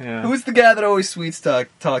now. Yeah. Who's the guy that always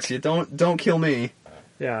talks to you? Don't kill me.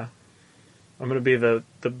 Yeah. I'm going to be the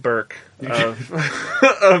Burke of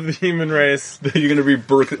of the human race. You're going to be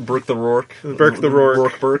Burke the Rourke? Burke the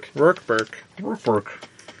Rourke. Burke. Rourke Burke. Rourke Burke.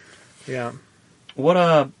 Yeah. What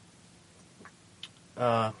what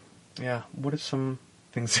are some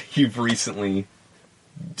things that you've recently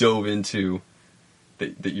dove into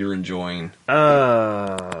that you're enjoying?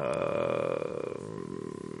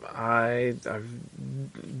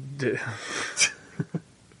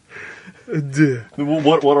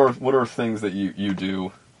 What are things that you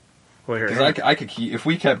do? Well, here, Because I could if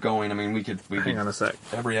we kept going. I mean, we could. hang on a sec.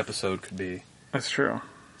 Every episode could be That's true.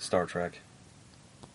 Star Trek.